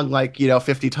a song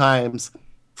 50 times,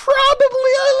 probably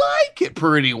I like it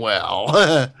pretty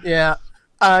well. Yeah.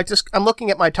 I'm looking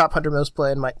at my top 100 most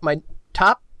played. My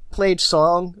top played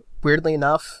song, weirdly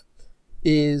enough,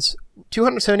 is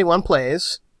 271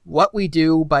 plays, What We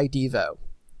Do by Devo.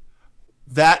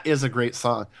 That is a great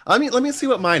song. Let me see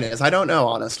what mine is. I don't know,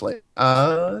 honestly.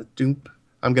 I'm going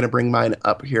to bring mine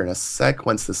up here in a sec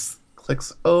once this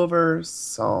clicks over.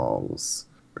 Songs.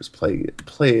 Where's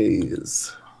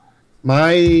plays?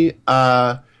 My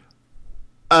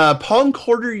Palm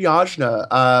Quarter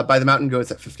Yajna by the Mountain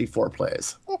Goats at 54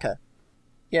 plays. Okay.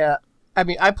 Yeah.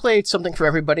 I played Something for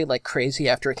Everybody like crazy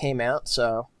after it came out,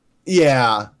 so...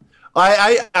 Yeah.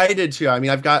 I did too.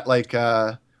 I've got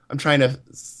I'm trying to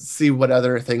see what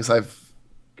other things I've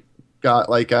got.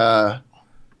 I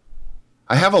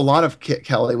have a lot of Kit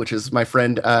Kelly, which is my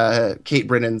friend Kate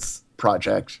Brennan's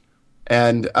project.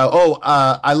 And,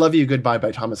 I Love You Goodbye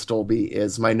by Thomas Dolby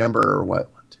is my number, what?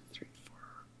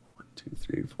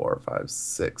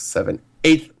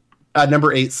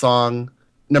 number 8 song.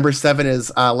 Number 7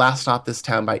 is Last Stop This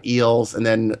Town by Eels. And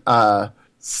then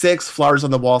 6, Flowers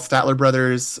on the Wall, Statler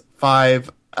Brothers.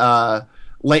 5,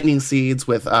 Lightning Seeds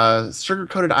with Sugar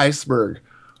Coated Iceberg.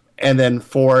 And then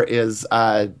 4 is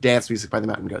Dance Music by the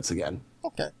Mountain Goats again.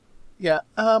 Okay. Yeah.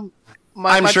 I'm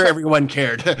sure everyone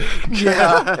cared.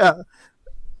 Yeah.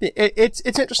 It's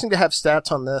interesting to have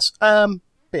stats on this. But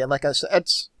yeah, like I said,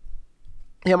 it's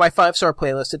my 5-star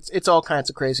playlist. It's all kinds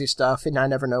of crazy stuff, and I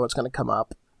never know what's going to come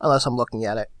up unless I'm looking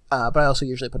at it. But I also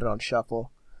usually put it on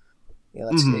shuffle. Yeah,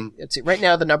 let's see. Let's see. Right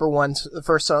now, the number one, the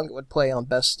first song that would play on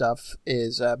Best Stuff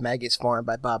is "Maggie's Farm"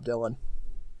 by Bob Dylan.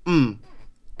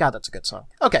 God, that's a good song.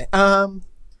 Okay.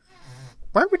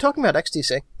 Why aren't we talking about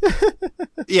XTC?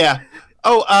 Yeah.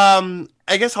 Oh,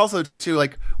 I guess also too,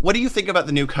 like, what do you think about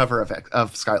the new cover of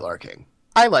Skylarking?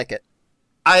 I like it.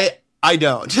 I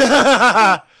don't.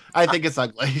 I think it's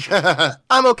ugly.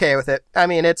 I'm okay with it. I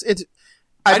mean, it's.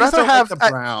 I'd rather have the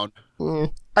brown.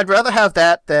 I'd rather have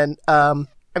that than. I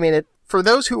mean, for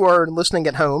those who are listening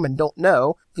at home and don't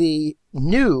know, the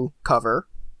new cover,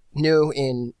 new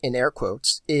in air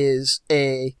quotes, is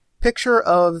a picture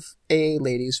of a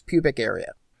lady's pubic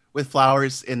area with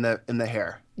flowers in the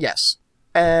hair. Yes.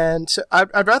 And so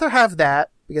I'd rather have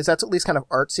that because that's at least kind of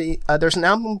artsy. There's an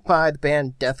album by the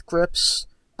band Death Grips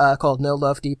called No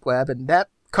Love Deep Web, and that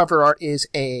cover art is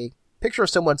a picture of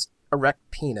someone's erect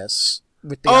penis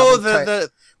with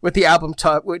the album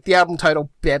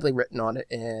title badly written on it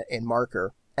in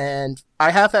marker. And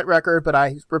I have that record, but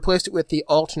I replaced it with the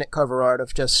alternate cover art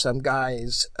of just some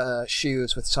guy's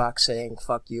shoes with socks saying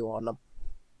 "fuck you" on them.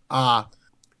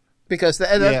 Because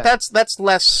that's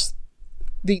less.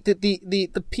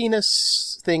 The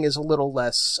penis thing is a little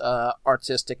less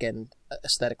artistic and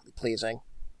aesthetically pleasing.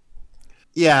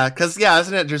 Yeah, because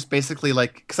isn't it just basically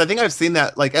like? Because I think I've seen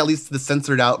that, like, at least the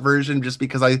censored out version, just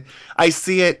because I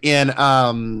see it in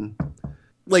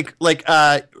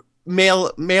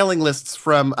mailing lists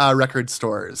from record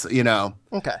stores, you know.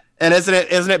 Okay. And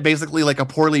isn't it basically like a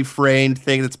poorly framed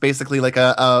thing that's basically like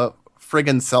a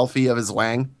friggin' selfie of his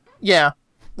wang? Yeah.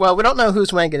 Well, we don't know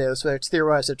whose wang it is, but it's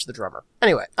theorized it's the drummer.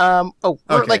 Anyway,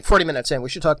 we're like 40 minutes in. We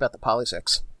should talk about the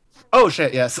Poly6. Oh,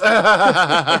 shit, yes.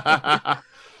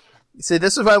 See,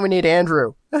 this is why we need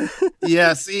Andrew.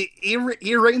 Yes,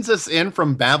 he reins us in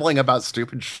from babbling about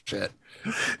stupid shit.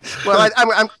 Well,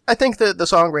 I think the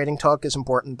song rating talk is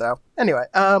important, though. Anyway,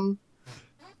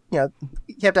 you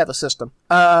have to have a system.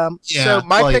 So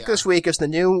my pick this week is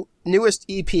the newest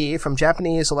EP from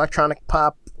Japanese electronic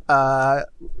pop,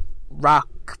 rock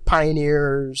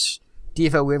pioneers,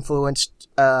 Devo influenced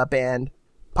band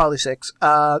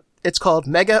Poly6. It's called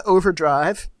Mega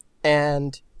Overdrive,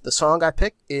 and the song I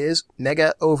picked is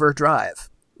Mega Overdrive,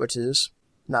 which is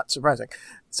not surprising.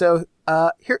 So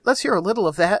let's hear a little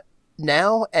of that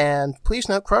now, and please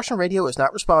note, Crush on Radio is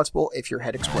not responsible if your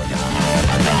head explodes.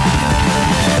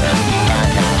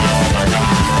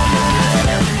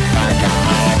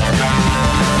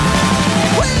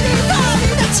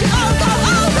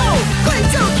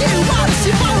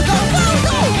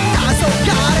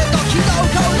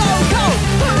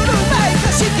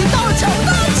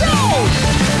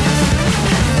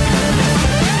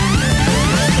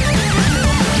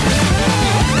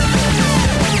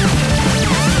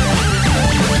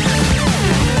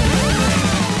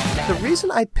 The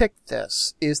reason I picked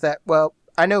this is that, well,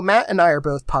 I know Matt and I are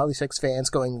both Poly6 fans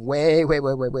going way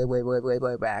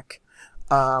back.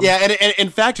 And in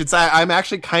fact, I'm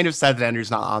actually kind of sad that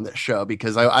Andrew's not on this show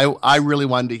because I really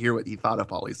wanted to hear what he thought of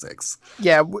Poly6.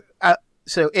 Yeah,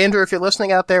 so Andrew, if you're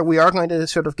listening out there, we are going to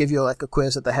sort of give you like a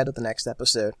quiz at the head of the next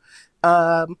episode.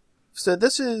 So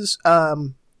this is,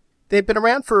 they've been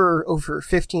around for over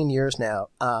 15 years now.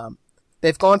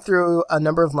 They've gone through a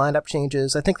number of lineup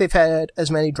changes. I think they've had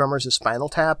as many drummers as Spinal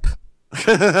Tap.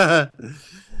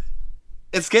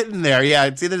 It's getting there, yeah.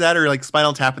 It's either that or like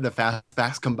Spinal Tap and the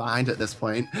Fast combined at this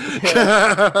point.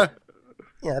 Yeah,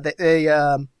 they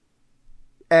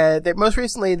most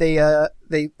recently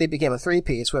they became a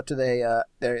three-piece after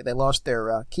they lost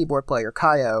their keyboard player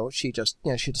Kaio. She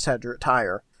decided to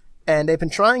retire, and they've been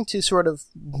trying to sort of.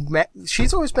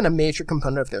 She's always been a major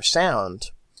component of their sound.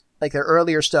 Like their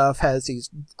earlier stuff has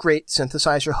these great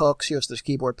synthesizer hooks. She was this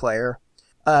keyboard player.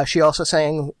 She also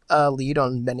sang lead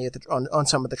on many of on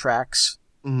some of the tracks.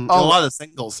 Mm-hmm. A lot of the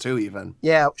singles too, even.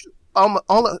 Yeah,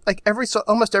 almost every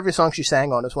song she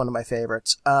sang on is one of my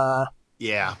favorites.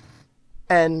 Yeah,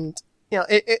 and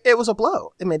it was a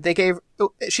blow. I mean,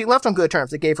 she left on good terms.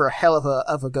 They gave her a hell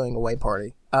of a going away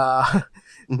party. A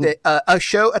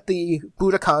show at the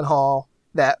Budokan Hall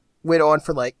that went on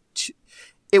for like.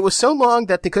 It was so long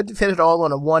that they couldn't fit it all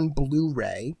on a one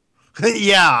Blu-ray.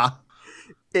 Yeah.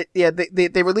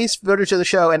 They released footage of the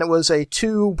show, and it was a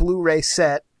 2 Blu-ray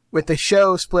set with the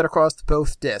show split across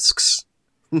both discs.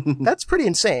 That's pretty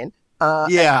insane.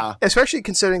 Yeah. Especially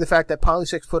considering the fact that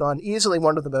Poly6 put on easily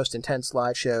one of the most intense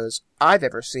live shows I've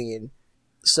ever seen.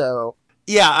 So.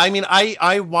 Yeah, I mean,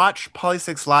 I watch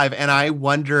Polysics live, and I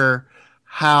wonder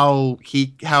how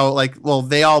like, well,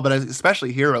 they all, but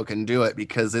especially Hero can do it,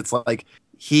 because it's like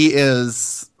he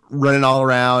is running all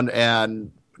around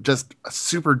and just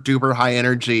super duper high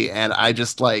energy, and I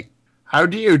just like, how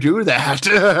do you do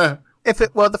that?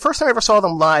 Well, the first time I ever saw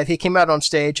them live, he came out on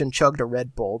stage and chugged a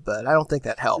Red Bull, but I don't think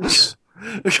that helps.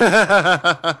 Yeah,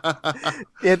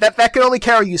 that can only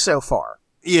carry you so far.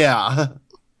 Yeah.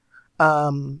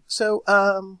 Where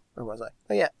was I?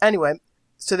 Oh yeah. Anyway,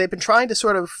 so they've been trying to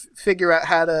sort of figure out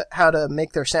how to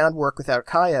make their sound work without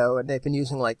Kaio, and they've been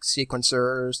using like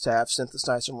sequencers to have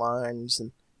synthesizer lines,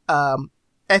 and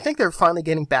I think they're finally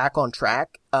getting back on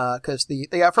track, because the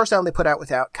first album they put out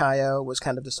without Kaio was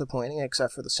kind of disappointing,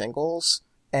 except for the singles,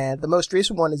 and the most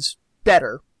recent one is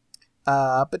better.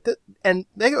 And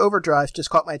Mega Overdrive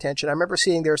just caught my attention. I remember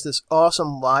seeing there's this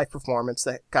awesome live performance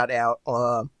that got out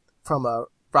from a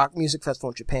rock music festival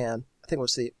in Japan. I think it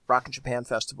was the Rock in Japan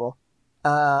Festival.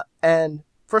 And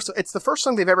it's the first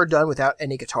song they've ever done without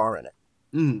any guitar in it.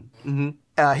 Mm-hmm.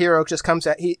 Hero just comes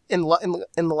out. In the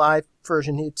live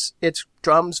version, it's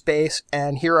drums, bass,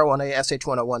 and Hero on a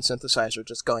SH-101 synthesizer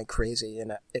just going crazy,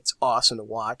 and it's awesome to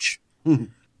watch. Mm-hmm.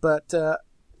 But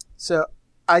so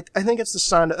I think it's the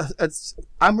sign.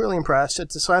 I'm really impressed.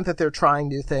 It's a sign that they're trying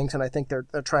new things, and I think they're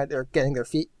getting their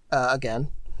feet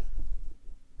again.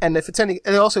 And if it's and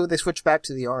also they switched back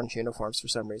to the orange uniforms for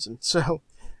some reason. So,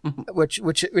 which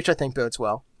I think bodes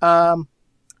well.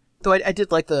 Though I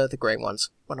did like the gray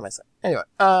ones. What am I saying? Anyway,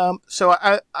 so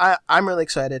I'm really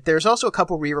excited. There's also a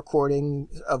couple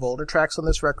re-recordings of older tracks on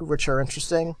this record, which are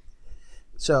interesting.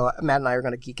 So Matt and I are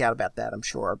going to geek out about that, I'm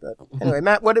sure. But anyway,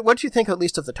 Matt, what do you think at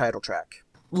least of the title track?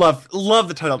 Love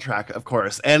the title track, of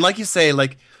course. And like you say,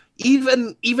 like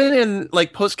even in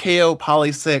like post KO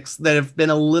Poly 6 that have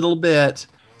been a little bit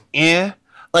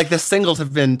like the singles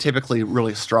have been typically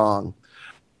really strong.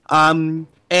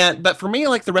 But for me,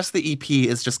 like the rest of the EP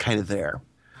is just kind of there.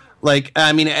 Like,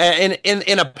 I mean,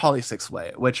 in a Poly 6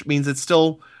 way, which means it's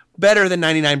still better than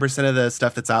 99% of the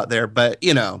stuff that's out there. But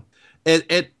you know,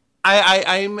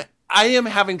 I am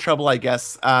having trouble, I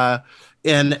guess,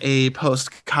 in a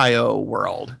post Kaio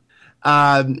world.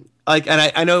 Like,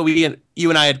 and I know you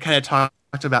and I had kind of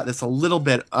talked about this a little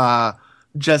bit,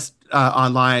 just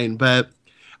online, but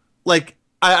like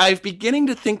I'm beginning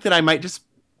to think that I might just,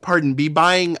 be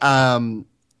buying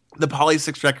the Poly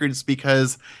 6 records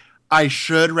because I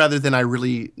should, rather than I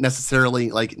really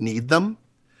necessarily like need them.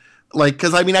 Like,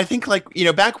 because I mean, I think like, you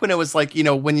know, back when it was like, you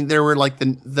know, when there were like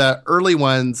the early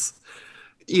ones,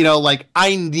 you know, like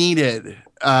I needed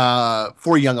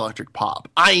For Young Electric Pop,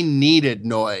 I needed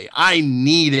Noi, I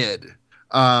needed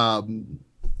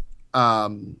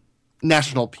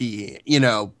National P, you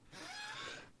know.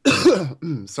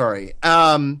 Sorry.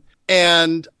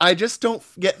 And I just don't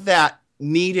get that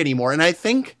need anymore. And I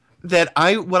think that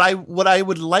what I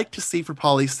would like to see for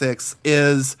Poly 6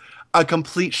 is a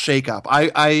complete shakeup.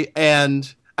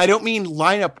 And I don't mean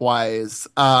lineup wise,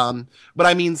 but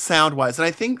I mean sound wise. And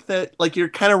I think that like you're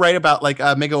kind of right about like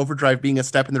Mega Overdrive being a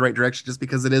step in the right direction, just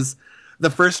because it is the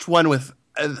first one with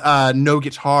no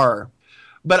guitar.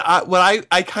 But what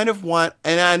I kind of want,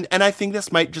 and I think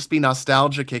this might just be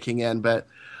nostalgia kicking in, but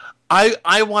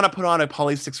I want to put on a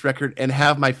Poly 6 record and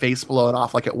have my face blown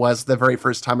off like it was the very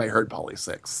first time I heard Poly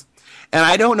 6. And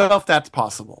I don't know if that's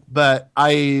possible, but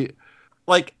I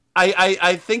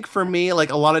think for me, like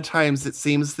a lot of times it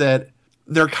seems that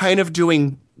they're kind of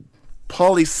doing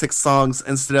Poly 6 songs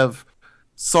instead of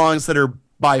songs that are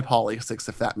by Poly 6,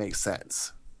 if that makes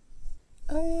sense.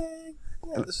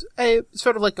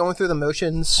 Sort of like going through the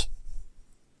motions.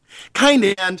 Kind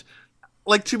of, and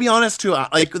like to be honest too,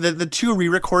 like the two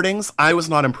re-recordings I was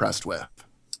not impressed with.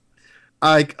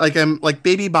 I'm like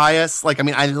Baby Bias, like I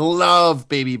mean I love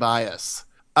Baby Bias.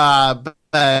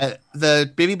 But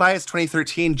the Baby Bias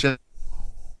 2013 just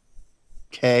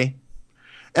okay.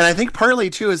 And I think partly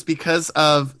too is because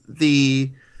of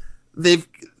a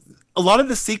lot of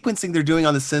the sequencing they're doing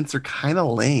on the synths are kind of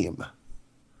lame.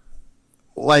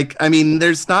 Like, I mean,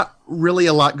 there's not really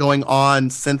a lot going on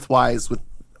synth-wise with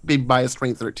Baby Bias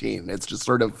 2013. It's just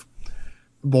sort of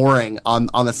boring on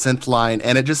the synth line,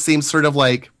 and it just seems sort of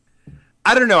like,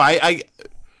 I don't know, I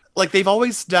like they've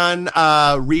always done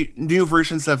new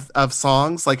versions of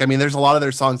songs. Like, I mean, there's a lot of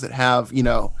their songs that have, you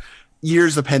know,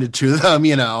 years appended to them,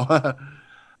 you know.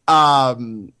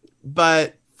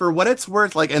 But for what it's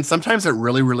worth, like, and sometimes it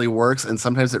really, really works, and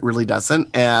sometimes it really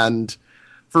doesn't, and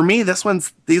for me, these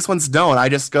ones don't. I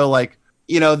just go like,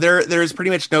 you know, there's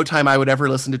pretty much no time I would ever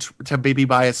listen to Baby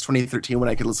Bias 2013 when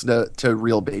I could listen to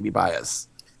real Baby Bias.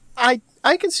 I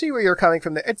can see where you're coming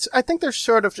from there. I think they're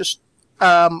sort of just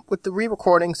with the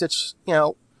re-recordings, it's,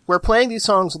 we're playing these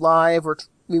songs live.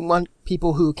 We want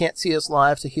people who can't see us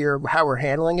live to hear how we're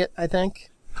handling it, I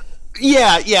think.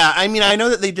 Yeah. I mean, I know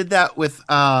that they did that with,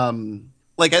 actually,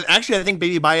 I think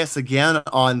Baby Bias again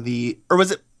on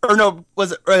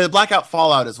Blackout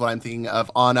Fallout is what I'm thinking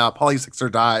of on Poly6 or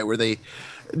Die, where they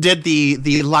did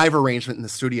the live arrangement in the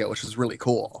studio, which is really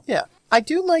cool. Yeah. I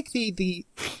do like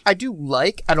I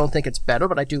don't think it's better,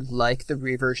 but I do like the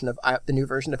the new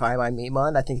version of I Mind Me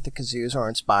Mind. I think the kazoos are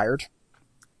inspired.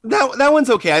 That one's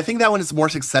okay. I think that one is more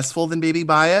successful than Baby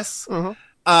Bias.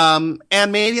 Mm-hmm.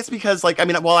 And maybe it's because,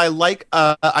 while I like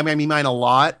I Mind Me Mind a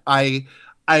lot, I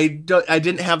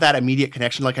didn't have that immediate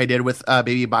connection like I did with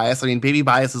Baby Bias. I mean, Baby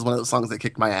Bias is one of those songs that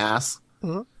kicked my ass,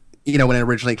 when it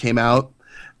originally came out.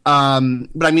 But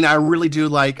I mean, I really do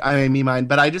like I Mind Me Mind,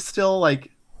 but I just still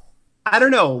I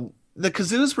don't know. The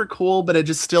kazoos were cool, but it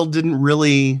just still didn't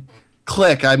really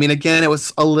click. I mean, again, it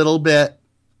was a little bit,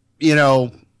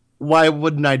 why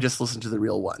wouldn't I just listen to the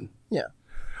real one? Yeah.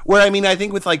 Where, I mean, I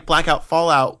think with Blackout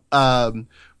Fallout,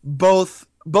 both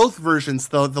versions,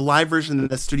 the live version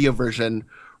and the studio version,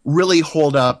 really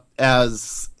hold up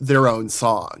as their own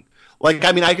song. I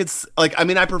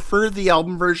prefer the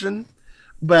album version,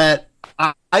 but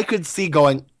I could see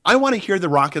going, I want to hear the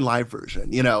rock and live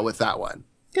version, with that one.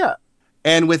 Yeah.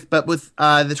 And with the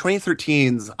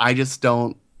 2013s, I just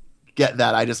don't get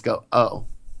that. I just go, oh,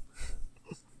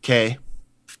 okay.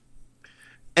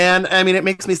 And I mean, it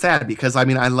makes me sad because I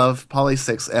love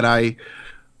Poly6 and I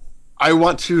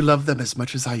want to love them as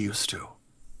much as I used to,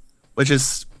 which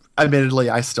is,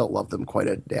 admittedly, I still love them quite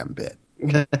a damn bit.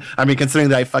 I mean, considering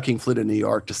that I fucking flew to New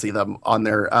York to see them on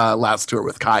their last tour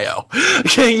with Kaio,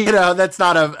 that's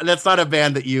not a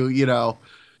band that you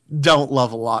don't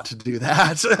love a lot to do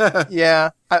that.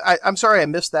 Yeah, I'm sorry I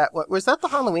missed that. What was that? The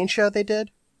Halloween show they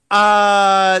did?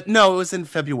 No, it was in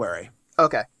February.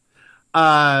 Okay.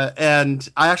 And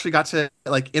I actually got to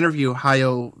interview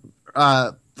Hiro.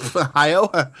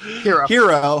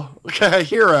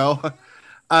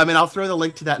 And I'll throw the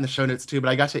link to that in the show notes too. But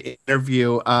I got to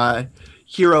interview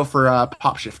Hiro for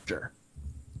Pop Shifter.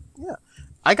 Yeah,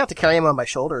 I got to carry him on my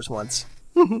shoulders once.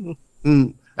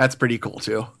 That's pretty cool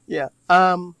too. Yeah.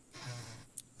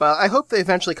 But I hope they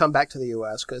eventually come back to the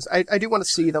U.S. because I do want to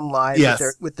see them live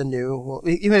with the new,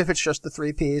 even if it's just the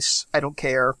 3-piece. I don't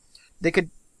care. They could.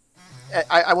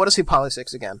 I want to see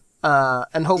Poly6 again.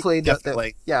 And hopefully,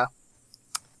 definitely. Yeah.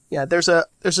 There's a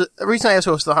reason I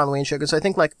also hosted the Halloween show because I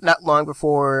think not long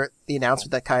before the announcement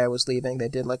that Kaio was leaving, they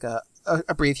did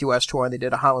a brief U.S. tour and they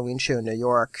did a Halloween show in New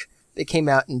York. They came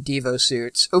out in Devo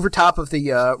suits over top of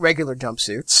the regular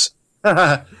jumpsuits.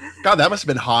 God, that must have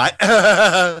been hot.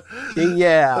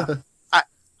 Yeah.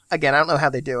 I don't know how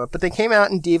they do it, but they came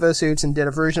out in Devo suits and did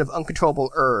a version of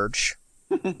Uncontrollable Urge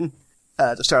to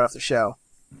start off the show.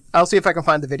 I'll see if I can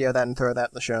find the video of that and throw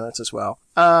that in the show notes as well.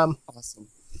 Awesome.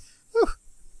 Whew.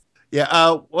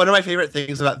 Yeah, one of my favorite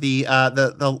things about the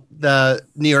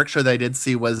New York show that I did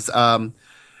see was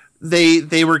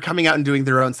they were coming out and doing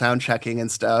their own sound checking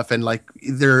and stuff, and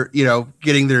they're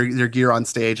getting their gear on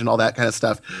stage and all that kind of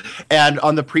stuff. And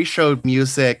on the pre-show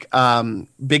music,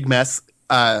 Big Mess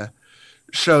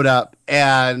showed up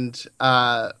and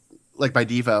by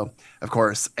Devo, of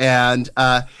course. And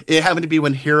it happened to be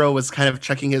when Hiro was kind of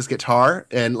checking his guitar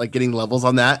and getting levels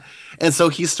on that. And so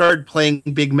he started playing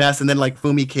Big Mess, and then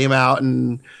Fumi came out,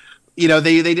 and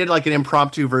they did an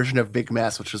impromptu version of Big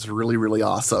Mess, which was really, really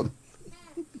awesome.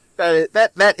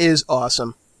 That is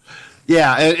awesome.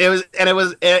 Yeah, it was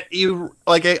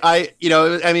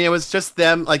just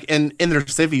them in their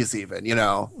civvies even,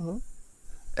 Mm-hmm.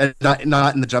 and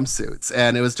not in the jumpsuits,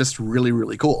 and it was just really,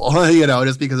 really cool,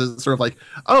 just because it's sort of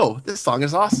oh, this song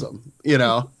is awesome,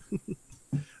 The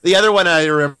other one I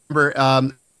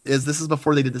remember is this is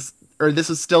before they did this, or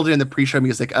this is still doing the pre-show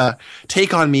music.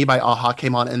 "Take on Me" by a-ha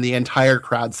came on, and the entire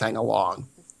crowd sang along.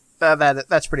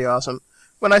 That's pretty awesome.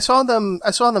 When I saw them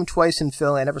twice in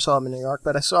Philly. I never saw them in New York,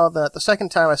 but I saw the second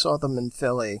time I saw them in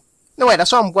Philly. No, wait, I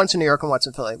saw them once in New York and once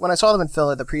in Philly. When I saw them in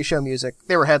Philly, the pre-show music,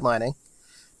 they were headlining,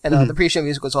 and the pre-show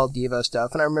music was all Devo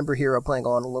stuff, and I remember Hiro playing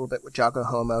on a little bit with Jaco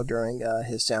Homo during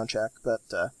his sound check, but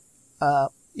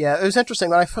yeah, it was interesting.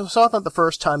 When I saw them the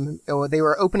first time, they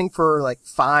were opening for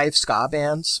 5 ska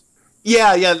bands.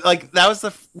 Yeah, that was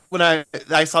when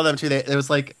I saw them too. It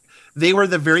was they were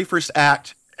the very first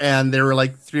act, and there were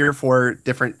 3 or 4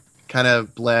 different kind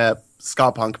of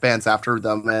ska punk bands after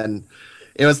them, and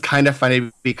it was kind of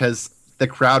funny because the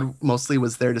crowd mostly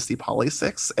was there to see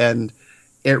Poly6, and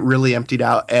it really emptied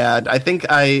out. And I think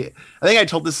I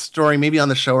told this story maybe on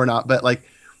the show or not, but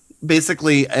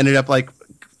basically ended up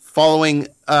following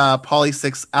Poly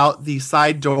 6 out the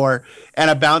side door, and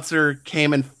a bouncer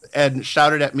came and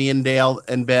shouted at me and Dale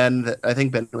and Ben. That I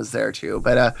think Ben was there too,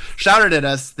 but shouted at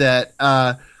us that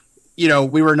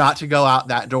we were not to go out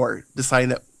that door, deciding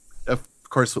that, of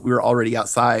course, we were already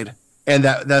outside, and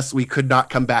that thus we could not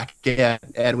come back in,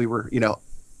 and we were,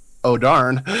 oh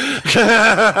darn.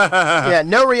 Yeah,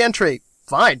 no re-entry.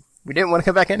 Fine. We didn't want to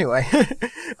come back anyway.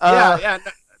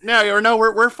 No,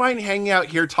 we're fine hanging out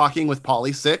here talking with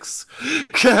Poly 6.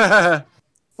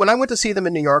 When I went to see them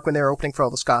in New York when they were opening for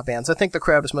all the ska bands, I think the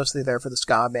crowd was mostly there for the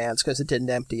ska bands because it didn't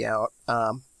empty out.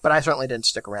 But I certainly didn't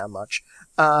stick around much.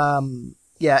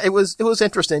 It was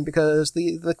interesting because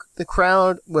the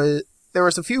crowd was, there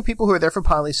was a few people who were there for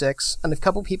Poly 6 and a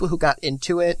couple people who got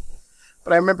into it.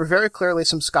 But I remember very clearly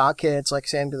some ska kids like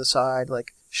saying to the side,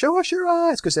 like, "Show us your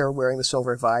eyes," because they were wearing the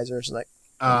silver visors. And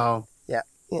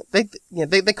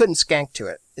they couldn't skank to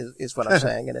it, is what I'm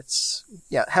saying. And it's,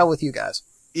 hell with you guys.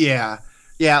 Yeah.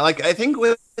 Like, I think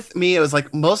with me, it was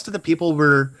like most of the people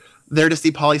were there to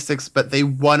see Poly 6, but they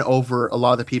won over a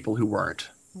lot of the people who weren't.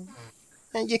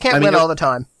 And you can't win all the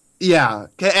time. Yeah.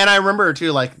 And I remember,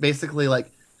 too, like, basically,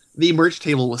 like, the merch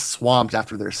table was swamped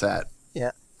after their set.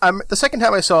 Yeah. The second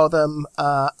time I saw them,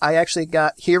 I actually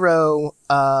got Hiro,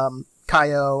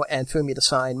 Kaio, and Fumi to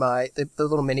sign the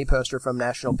little mini poster from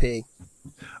National P.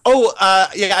 Oh,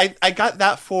 I got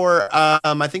that for,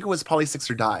 I think it was Poly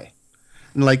 6 or Die.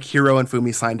 And, like, Hiro and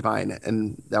Fumi signed mine,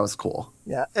 and that was cool.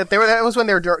 Yeah, that was when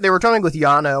they were drumming with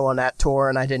Yano on that tour,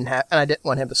 and I didn't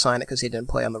want him to sign it because he didn't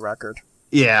play on the record.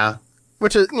 Yeah.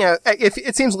 Which is,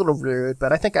 it seems a little rude,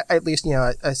 but I think at least,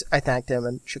 I thanked him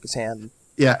and shook his hand.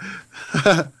 Yeah.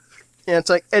 Yeah,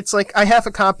 it's like I have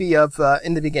a copy of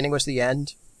In the Beginning Was the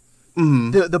End,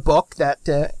 the book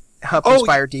that helped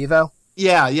inspire Devo.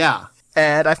 Yeah.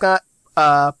 And I've got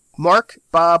Mark,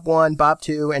 Bob 1, Bob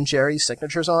 2, and Jerry's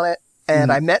signatures on it.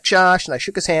 And I met Josh, and I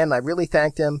shook his hand, and I really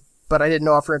thanked him, but I didn't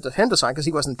offer him to sign because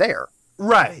he wasn't there.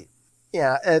 Right.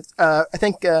 Yeah, I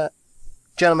think,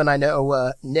 gentleman I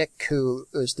know, Nick, who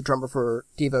is the drummer for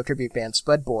Devo tribute band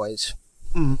Spud Boys,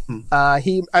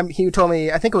 he told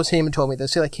me, I think it was him who told me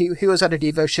this, like, he was at a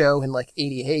Devo show in, like,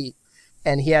 88,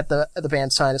 and he had the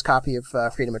band sign his copy of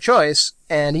Freedom of Choice,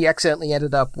 and he accidentally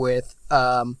ended up with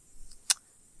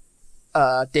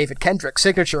David Kendrick's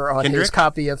signature on his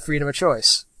copy of Freedom of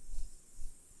Choice.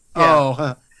 Yeah.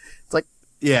 Oh, it's like,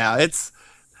 yeah, it's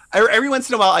every once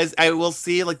in a while I will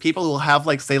see like people who will have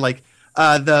like say like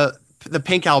the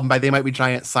Pink album by They Might Be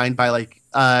Giant signed by like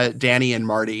Danny and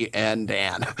Marty and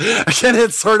Dan, and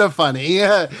it's sort of funny.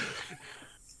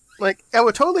 Like, I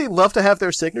would totally love to have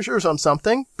their signatures on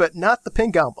something, but not the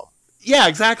Pink album. Yeah,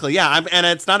 exactly. Yeah, and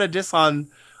it's not a diss on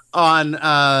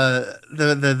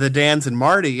the Dans and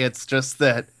Marty. It's just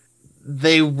that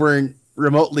they weren't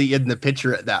remotely in the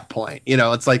picture at that point.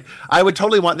 It's like I would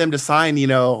totally want them to sign,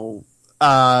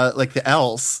 like the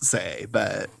Else, say,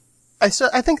 but I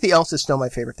think the Else is still my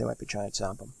favorite They Might Be Giants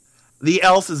album. The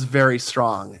Else is very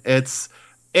strong. It's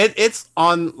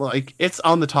on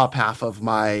the top half of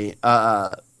my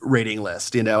rating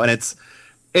list, and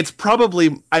it's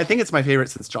probably, I think it's my favorite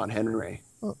since John Henry.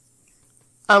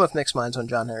 I'm of mixed minds on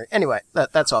John Henry. Anyway,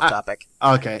 that's off topic.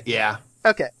 Okay, yeah.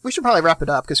 Okay, we should probably wrap it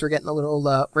up because we're getting a little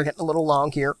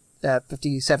long here.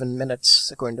 57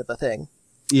 minutes according to the thing.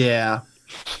 Yeah.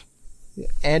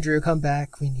 Andrew, come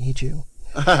back. We need you.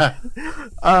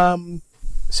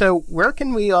 So where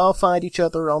can we all find each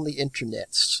other on the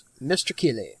internets, Mr.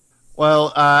 Keeley?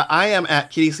 Well, I am at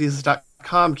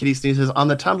kittysneezes.com. Kitty Sneezes on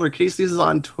the Tumblr. Kitty Sneezes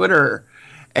on Twitter,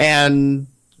 and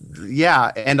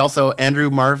also Andrew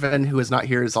Marvin, who is not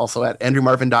here, is also at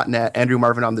andrewmarvin.net. Andrew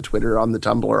Marvin on the Twitter, on the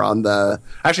Tumblr,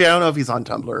 actually, I don't know if he's on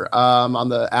Tumblr, on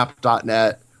the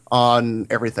app.net, on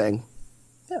everything.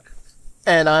 Yeah.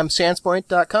 And I'm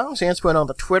sanspoint.com, Sanspoint on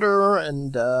the Twitter,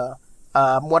 and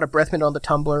What a Breathman on the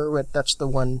Tumblr. That's the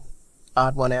one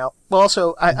odd one out. Well,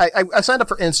 also, I signed up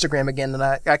for Instagram again, and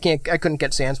I couldn't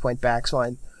get Sanspoint back, so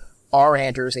I'm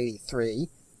randers83.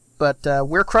 But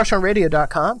we're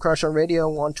crushonradio.com, Crush on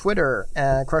Radio on Twitter,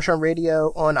 Crush on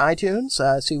Radio on iTunes.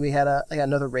 See, we had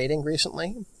another rating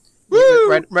recently.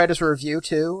 Woo! Write us a review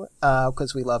too,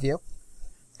 because we love you.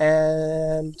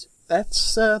 And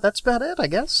that's about it, I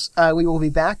guess. We will be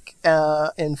back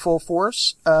in full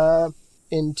force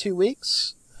in 2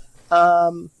 weeks.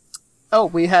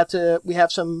 We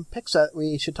have some picks that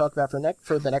we should talk about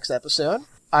for the next episode.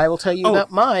 I will tell you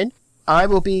about mine. I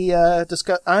will be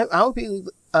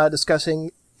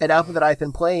discussing an album that I've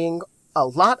been playing a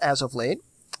lot as of late.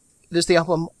 It is the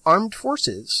album Armed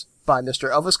Forces by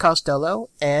Mr. Elvis Costello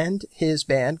and his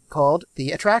band called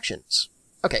The Attractions.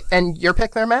 Okay, and your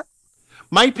pick there, Matt?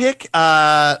 My pick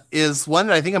is one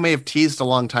that I think I may have teased a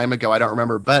long time ago. I don't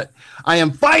remember, but I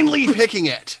am finally picking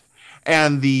it.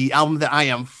 And the album that I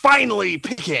am finally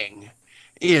picking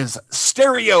is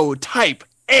Stereotype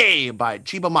A by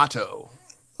Chiba Mato.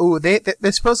 Ooh, they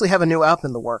supposedly have a new album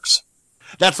in the works.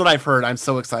 That's what I've heard. I'm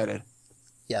so excited.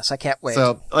 Yes, I can't wait.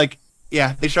 So, like,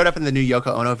 yeah, they showed up in the new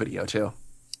Yoko Ono video, too.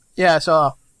 Yeah, I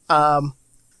saw.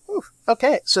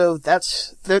 Okay, so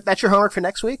that's your homework for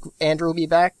next week. Andrew will be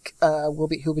back.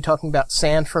 He'll be talking about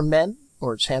Sand for Men,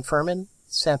 or Sand Furman,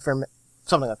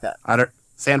 something like that.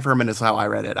 San Furman is how I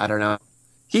read it. I don't know.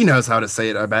 He knows how to say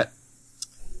it, I bet.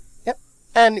 Yep.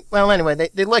 And, well, anyway,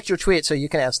 they liked your tweet, so you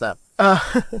can ask them.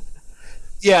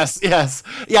 Yes.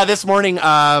 Yeah, this morning,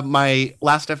 my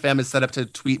Last FM is set up to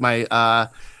tweet my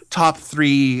top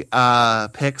 3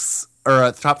 picks,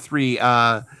 or top 3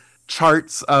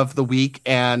 charts of the week,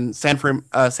 and San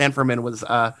Furman was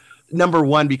number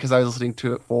 1 because I was listening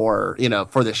to it for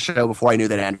this show before I knew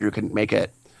that Andrew couldn't make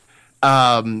it.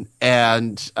 And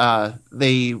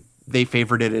they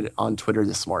favorited it on Twitter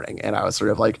this morning, and I was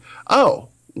sort of like, oh,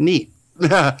 neat.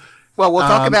 Well, we'll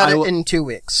talk about it in 2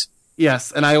 weeks.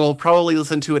 Yes, and I will probably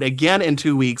listen to it again in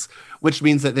 2 weeks, which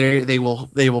means that they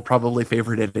will probably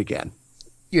favorite it again.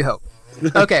 You hope.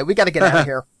 Okay, we got to get out of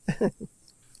here.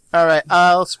 All right.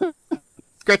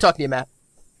 Great talking to you, Matt.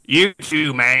 You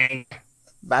too, man.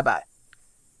 Bye-bye.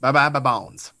 Bye-bye,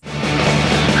 bones.